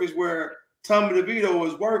surface where Tommy DeVito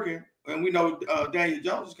was working, and we know Daniel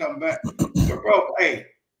Jones is coming back. But bro, hey,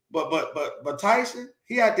 but Tyson,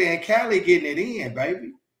 he out there in Cali getting it in,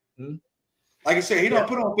 baby. Mm-hmm. Like I said, he don't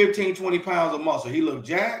put on 15, 20 pounds of muscle. He look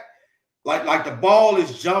jacked. Like the ball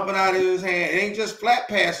is jumping out of his hand. It ain't just flat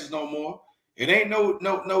passes no more. It ain't no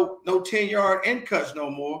 10-yard end cuts no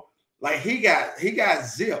more. Like he got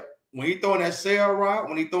zip when he throwing that sail route,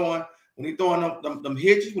 when he throwing them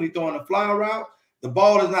hitches, when he throwing the fly route, the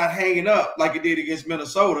ball is not hanging up like it did against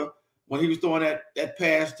Minnesota when he was throwing that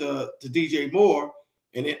pass to DJ Moore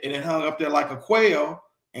and it hung up there like a quail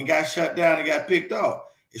and got shut down and got picked off.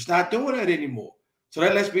 It's not doing that anymore. So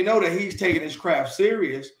that lets me know that he's taking his craft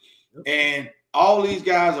serious, and all these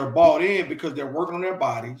guys are bought in because they're working on their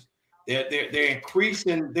bodies. They're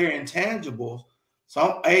increasing their intangibles.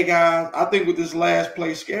 So, hey guys, I think with this last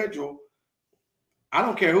play schedule, I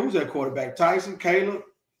don't care who's at quarterback, Tyson, Caleb,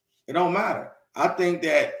 it don't matter. I think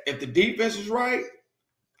that if the defense is right,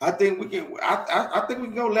 I think we can. I think we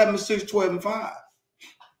can go 11-6, 12-5.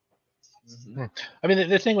 Mm-hmm. I mean,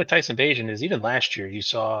 the thing with Tyson Bagent is even last year you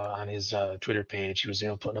saw on his Twitter page he was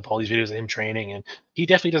putting up all these videos of him training, and he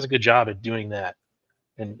definitely does a good job at doing that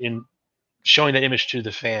and in showing that image to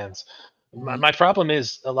the fans. My problem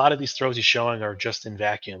is a lot of these throws he's showing are just in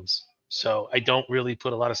vacuums, so I don't really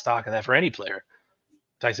put a lot of stock in that for any player.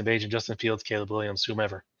 Tyson Bagent, Justin Fields, Caleb Williams,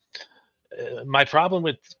 whomever. My problem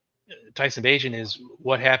with Tyson Bagent is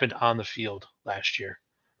what happened on the field last year.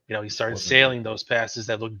 He started sailing those passes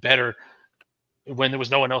that looked better when there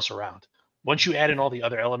was no one else around. Once you add in all the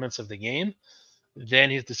other elements of the game, then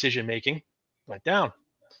his decision making went down.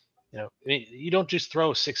 You don't just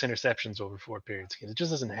throw 6 interceptions over 4 periods. It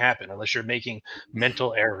just doesn't happen unless you're making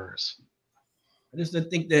mental errors. I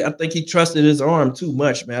think he trusted his arm too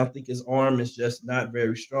much, man. I think his arm is just not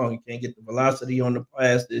very strong. He can't get the velocity on the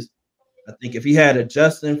passes. I think if he had a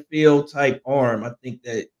Justin Field type arm, I think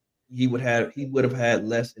that he would have had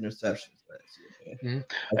less interceptions last year.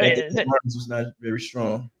 Mm-hmm. I think his arm was not very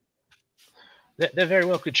strong. That very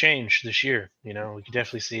well could change this year. We could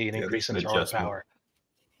definitely see an increase in throwing power.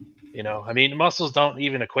 I mean, muscles don't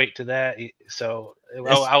even equate to that. So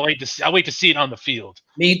I'll wait to see it on the field.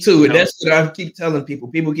 Me too. And that's what I keep telling people.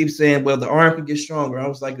 People keep saying, well, the arm can get stronger. I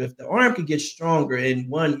was like, if the arm can get stronger in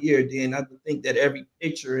 1 year, then I think that every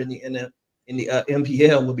pitcher in the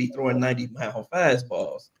MPL will be throwing 90-mile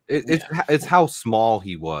fastballs. It's how small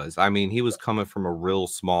he was. I mean, he was coming from a real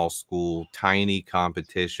small school, tiny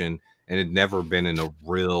competition, and had never been in a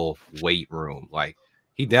real weight room. Like,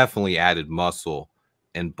 he definitely added muscle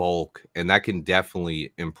and bulk, and that can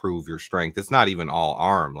definitely improve your strength. It's not even all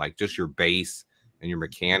arm, like just your base and your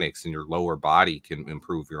mechanics and your lower body can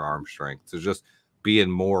improve your arm strength. So just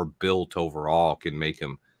being more built overall can make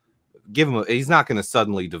him he's not going to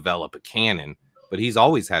suddenly develop a cannon, but he's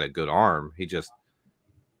always had a good arm. He just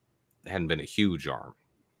hadn't been a huge arm.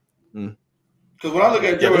 Because when I look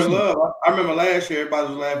at Jordan Love, I remember last year everybody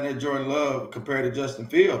was laughing at Jordan Love compared to Justin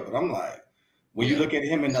Fields, but I'm like, when you look at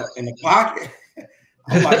him in the pocket,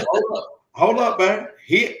 I'm like, hold up, man.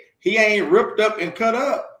 He ain't ripped up and cut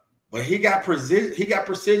up, but he got precision. He got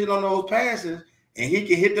precision on those passes, and he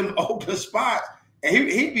can hit them open spots. And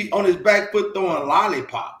he be on his back foot throwing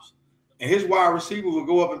lollipops, and his wide receivers will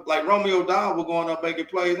go up and like Romeo Doubs will going up making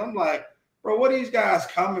plays. I'm like, bro, where these guys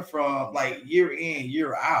coming from? Like year in,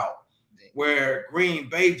 year out, where Green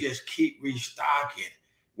Bay just keep restocking.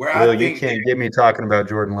 Where Will, you can't get me talking about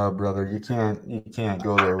Jordan Love, brother. You can't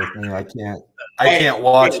go there with me. I can't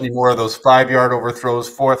watch any more of those 5-yard overthrows,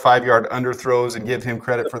 4 or 5-yard underthrows, and give him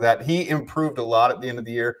credit for that. He improved a lot at the end of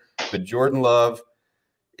the year, but Jordan Love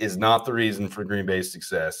is not the reason for Green Bay's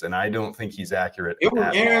success, and I don't think he's accurate. It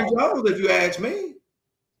was Aaron Jones, if you ask me.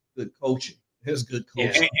 Good coaching. It was good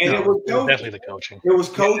coaching. And it was definitely the coaching. It was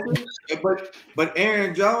coaching, but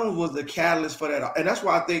Aaron Jones was the catalyst for that, and that's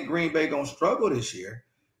why I think Green Bay gonna struggle this year.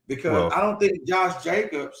 Because I don't think Josh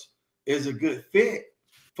Jacobs is a good fit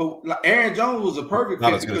for Aaron Jones was a perfect fit.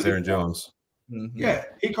 Not as good as Aaron Jones. Mm-hmm. Yeah,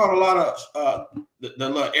 he caught a lot of the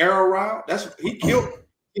little arrow route. He killed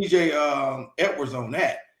TJ Edwards on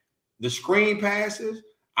that. The screen passes,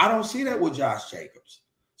 I don't see that with Josh Jacobs.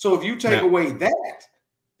 So if you take away that,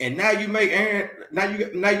 and now you make now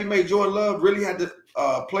you make Jordan Love really have to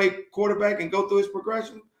play quarterback and go through his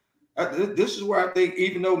progression, This is where I think,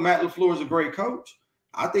 even though Matt LaFleur is a great coach,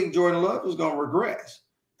 I think Jordan Love is going to regress.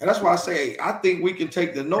 And that's why I say I think we can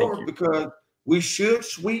take the North because we should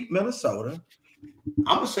sweep Minnesota.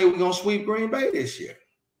 I'm going to say we're going to sweep Green Bay this year.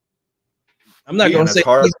 I'm not going to say he's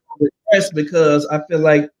going to regress because I feel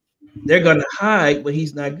like they're going to hide what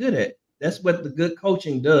he's not good at. That's what the good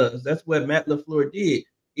coaching does. That's what Matt LaFleur did.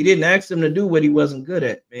 He didn't ask them to do what he wasn't good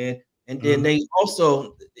at, man. And then they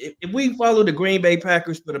also, if we follow the Green Bay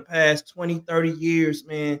Packers for the past 20, 30 years,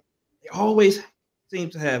 man, they always seem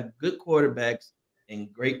to have good quarterbacks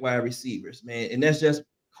and great wide receivers, man. And that's just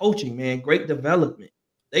coaching, man. Great development.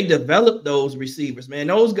 They developed those receivers, man.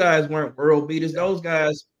 Those guys weren't world beaters. Those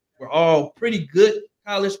guys were all pretty good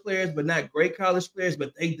college players, but not great college players,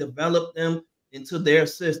 but they developed them into their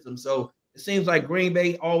system. So it seems like Green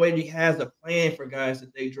Bay already has a plan for guys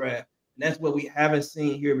that they draft. And that's what we haven't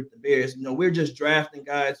seen here with the Bears. You know, we're just drafting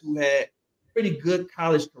guys who had pretty good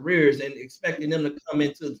college careers and expecting them to come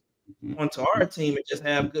onto our team and just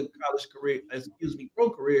have good college pro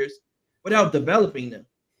careers without developing them.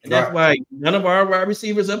 And that's why none of our wide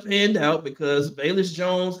receivers are panned out because Velus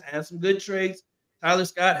Jones had some good traits. Tyler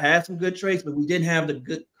Scott had some good traits, but we didn't have the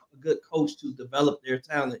good coach to develop their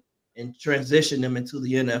talent and transition them into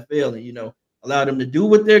the NFL and, you know, allow them to do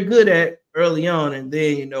what they're good at early on and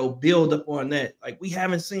then, you know, build upon that. Like, we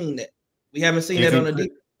haven't seen that. We haven't seen that on the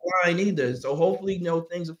defensive line either. So hopefully, you know,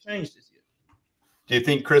 things have changed this year. Do you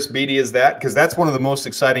think Chris Beatty is that? Because that's one of the most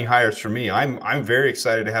exciting hires for me. I'm very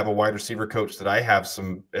excited to have a wide receiver coach that I have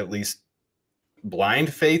some at least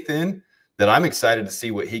blind faith in, that I'm excited to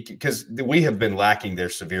see what he can, because we have been lacking there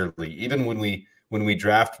severely. Even when we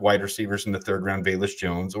draft wide receivers in the 3rd round, Velus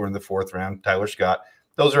Jones, or in the 4th round, Tyler Scott,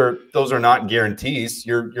 those are not guarantees.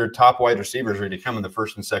 Your top wide receivers are going to come in the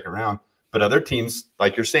 1st and 2nd round. But other teams,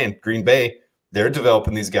 like you're saying, Green Bay, they're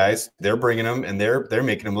developing these guys. They're bringing them, and they're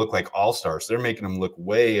making them look like all-stars. They're making them look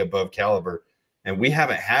way above caliber. And we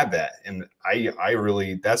haven't had that. And I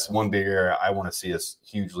really, that's one big area I want to see us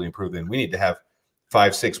hugely improve in. We need to have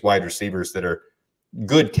 5-6 wide receivers that are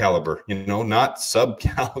good caliber, you know, not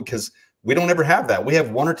sub-caliber, because we don't ever have that. We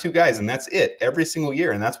have 1 or 2 guys, and that's it every single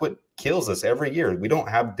year. And that's what kills us every year. We don't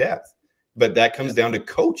have depth. But that comes down to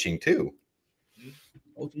coaching, too.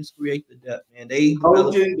 Coaches create the depth, man.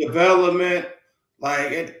 Coaching, development,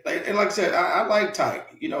 and like I said, I like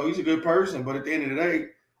Tyke. You know, he's a good person. But at the end of the day,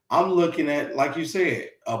 I'm looking at, like you said,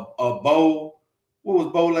 a Bo. What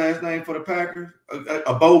was Bo last name for the Packers?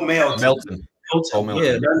 A Bo Melton.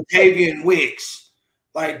 Yeah, Tavian Wicks.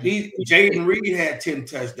 Like, Jaden Reed had 10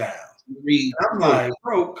 touchdowns. I'm like,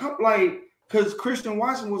 bro, because Christian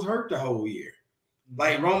Watson was hurt the whole year.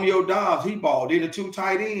 Like, Romeo Dobbs, he balled. Then the 2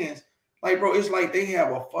 tight ends. Like, bro, it's like they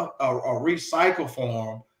have a recycle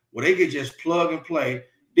form where they could just plug and play.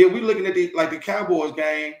 Then we looking at the Cowboys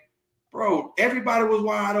game, bro. Everybody was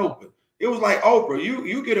wide open. It was like Oprah.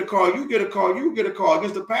 You get a call, you get a call, you get a call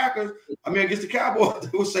against the Packers. Against the Cowboys,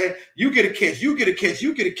 it was saying you get a catch, you get a catch,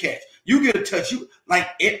 you get a catch, you get a touch. Like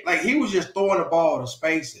he was just throwing the ball to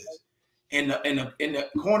spaces, and the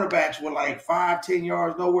cornerbacks were like 5-10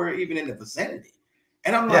 yards nowhere, even in the vicinity.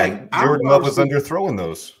 And I'm like, Jordan Love was underthrowing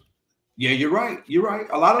those. Yeah, you're right. You're right.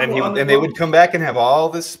 A lot of and they would come back and have all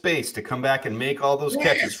this space to come back and make all those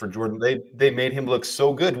catches for Jordan. They made him look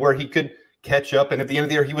so good where he could catch up, and at the end of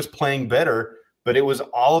the year he was playing better. But it was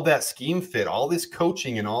all of that scheme fit, all this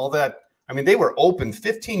coaching, and all that. I mean, they were open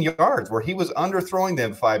 15 yards where he was underthrowing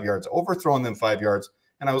them 5 yards, overthrowing them 5 yards,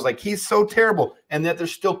 and I was like, he's so terrible, and that they're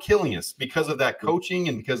still killing us because of that coaching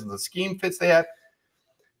and because of the scheme fits they had.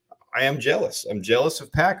 I am jealous. I'm jealous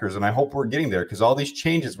of Packers, and I hope we're getting there because all these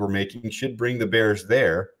changes we're making should bring the Bears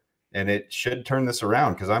there, and it should turn this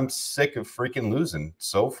around because I'm sick of freaking losing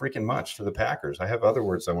so freaking much to the Packers. I have other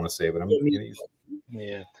words I want to say, but I'm going to use them.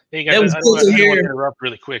 Yeah. Hey, guys, I don't want to interrupt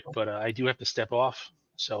really quick, but I do have to step off.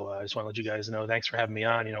 So I just want to let you guys know, thanks for having me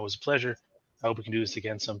on. You know, it was a pleasure. I hope we can do this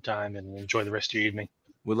again sometime and enjoy the rest of your evening.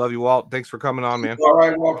 We love you, Walt. Thanks for coming on, man. All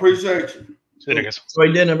right. Well, appreciate you. See you later, guys.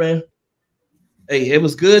 Enjoy dinner, man. Hey, it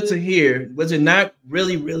was good to hear. Was it not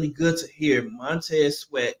really, really good to hear Montez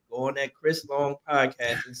Sweat go on that Chris Long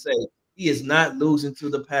podcast and say he is not losing to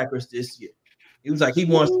the Packers this year? He was like, he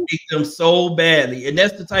wants to beat them so badly. And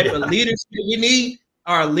that's the type of leadership we need.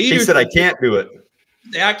 Our leaders. He said, I can't do it.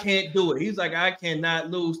 I can't do it. He's like, I cannot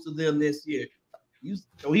lose to them this year.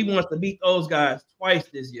 So he wants to beat those guys twice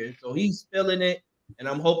this year. So he's feeling it. And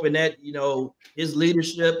I'm hoping that, you know, his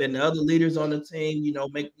leadership and the other leaders on the team, you know,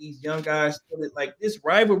 make these young guys feel it. Like, this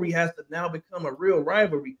rivalry has to now become a real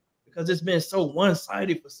rivalry because it's been so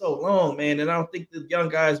one-sided for so long, man. And I don't think the young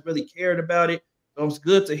guys really cared about it. So it's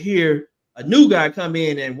good to hear a new guy come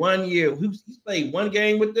in and 1 year he's played one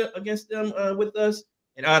game with against them with us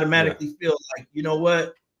and automatically feel like, you know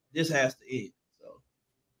what, this has to end. So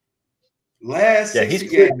last 60 he's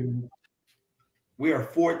clear. games, we are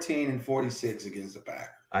 14-46 against the Packers.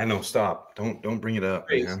 I know. Stop. Don't bring it up,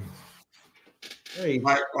 Crazy. man. Crazy.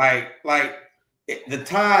 The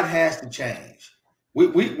tide has to change.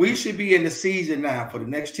 We should be in the season now for the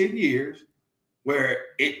next 10 years where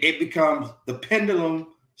it becomes the pendulum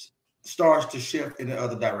starts to shift in the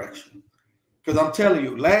other direction. Because I'm telling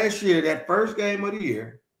you, last year, that first game of the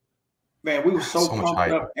year, man, we were so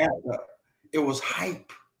pumped up, amped up. It was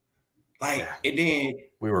hype. And then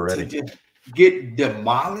we were ready to just get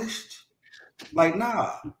demolished. Like,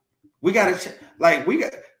 nah, we got to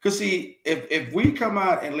because see, if we come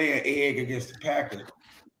out and lay an egg against the Packers,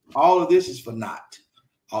 all of this is for naught.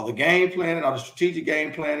 All the game planning, all the strategic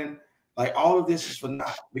game planning, like all of this is for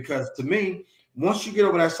naught. Because to me, once you get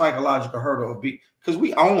over that psychological hurdle of because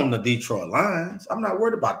we own the Detroit Lions, I'm not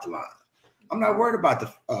worried about the Lions. I'm not worried about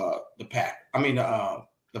the Pack. I mean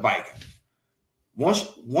the Vikings.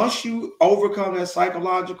 Once you overcome that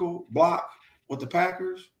psychological block with the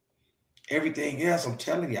Packers, everything else, I'm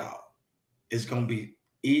telling y'all, is gonna be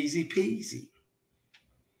easy peasy.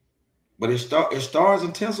 But it starts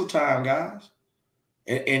in tinsel time, guys.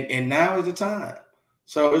 And now is the time.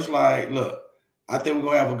 So it's like, look, I think we're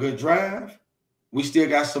gonna have a good draft. We still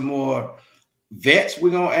got some more vets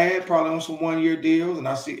we're gonna add, probably on some 1-year deals. And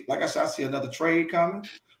I see another trade coming.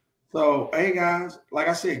 So hey guys, like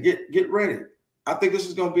I said, get ready. I think this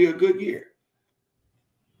is gonna be a good year.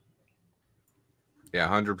 Yeah,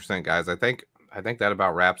 100%, guys. I think that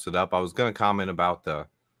about wraps it up. I was gonna comment about the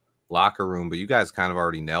locker room, but you guys kind of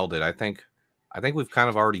already nailed it. I think we've kind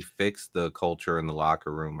of already fixed the culture in the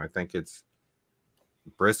locker room. I think it's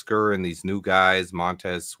Brisker and these new guys,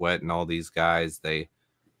 Montez Sweat and all these guys,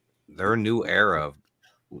 they're a new era.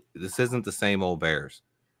 This isn't the same old Bears.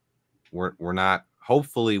 We're not,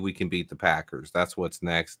 hopefully we can beat the Packers. That's what's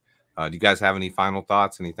next. Do you guys have any final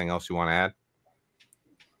thoughts? Anything else you want to add?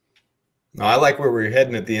 No, I like where we're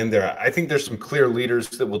heading at the end there. I think there's some clear leaders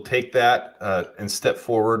that will take that and step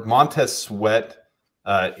forward. Montez Sweat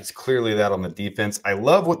is clearly that on the defense. I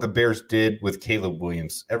love what the Bears did with Caleb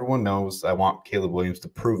Williams. Everyone knows I want Caleb Williams to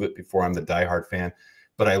prove it before I'm the diehard fan.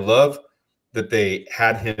 But I love that they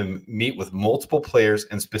had him meet with multiple players,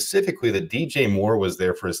 and specifically that DJ Moore was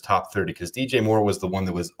there for his top 30, because DJ Moore was the one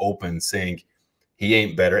that was open saying he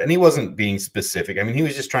ain't better. And he wasn't being specific. I mean, he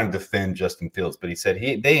was just trying to defend Justin Fields, but he said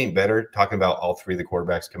they ain't better, talking about all three of the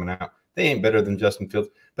quarterbacks coming out. They ain't better than Justin Fields.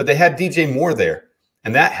 But they had DJ Moore there.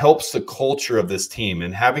 And that helps the culture of this team.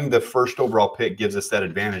 And having the first overall pick gives us that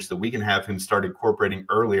advantage that we can have him start incorporating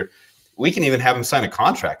earlier. We can even have him sign a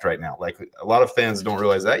contract right now. Like, a lot of fans don't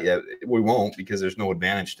realize that yet. We won't, because there's no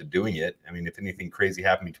advantage to doing it. I mean, if anything crazy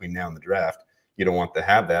happened between now and the draft, you don't want to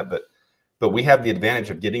have that. But we have the advantage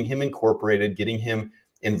of getting him incorporated, getting him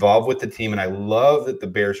involved with the team. And I love that the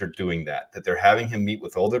Bears are doing that they're having him meet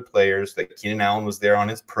with older players, that Keenan Allen was there on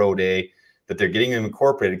his pro day, that they're getting him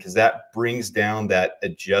incorporated, because that brings down that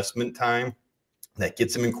adjustment time, that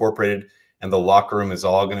gets him incorporated, and the locker room is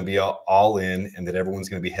all going to be all in, and that everyone's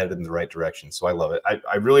going to be headed in the right direction. So I love it.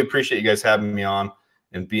 I really appreciate you guys having me on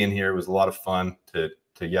and being here. It was a lot of fun to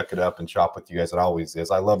yuck it up and chop with you guys. It always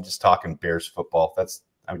is. I love just talking Bears football.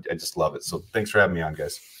 I just love it. So thanks for having me on,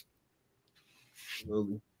 guys.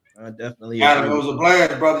 Absolutely. I definitely Adam, it was a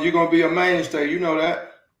blast, brother. You're going to be a mainstay. You know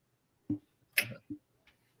that.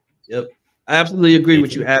 Yep. I absolutely agree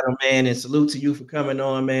with you, Adam, man, and salute to you for coming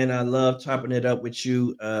on, man. I love chopping it up with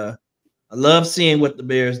you. I love seeing what the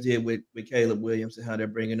Bears did with Caleb Williams and how they're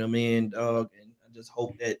bringing him in, dog. And I just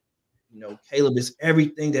hope that, Caleb is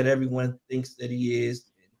everything that everyone thinks that he is.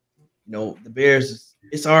 And, the Bears,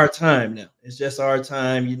 it's our time now. It's just our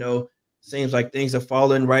time. Seems like things are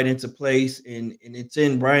falling right into place, and it's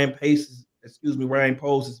in Ryan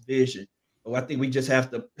Poles' vision. So I think we just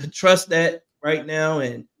have to trust that right now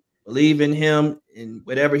and believe in him, and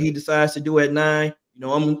whatever he decides to do at 9,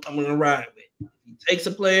 I'm going to ride with it. If he takes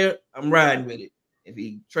a player, I'm riding with it. If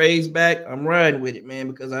he trades back, I'm riding with it, man,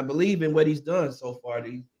 because I believe in what he's done so far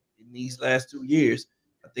in these last 2 years.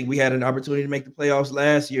 I think we had an opportunity to make the playoffs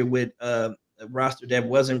last year with a roster that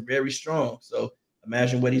wasn't very strong. So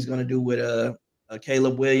imagine what he's going to do with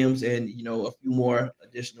Caleb Williams and, a few more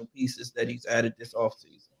additional pieces that he's added this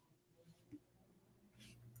offseason.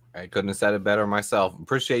 I couldn't have said it better myself.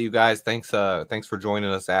 Appreciate you guys. Thanks for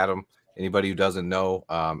joining us, Adam. Anybody who doesn't know,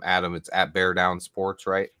 Adam, it's at Bear Down Sports,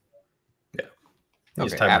 right? Yeah. Okay,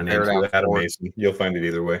 just type my name to Adam Mason. You'll find it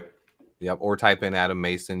either way. Yep. Or type in Adam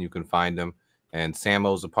Mason. You can find him. And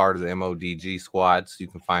Samo's a part of the MODG squad, so you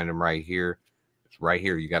can find him right here. It's right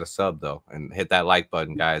here. You got to sub though, and hit that like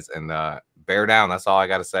button, guys. And bear down. That's all I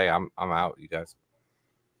got to say. I'm out, you guys.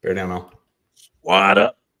 Bear down, Mel. Squad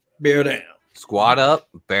up, bear down. Squad up,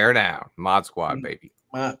 bear down. Mod squad, baby.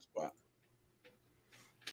 Mod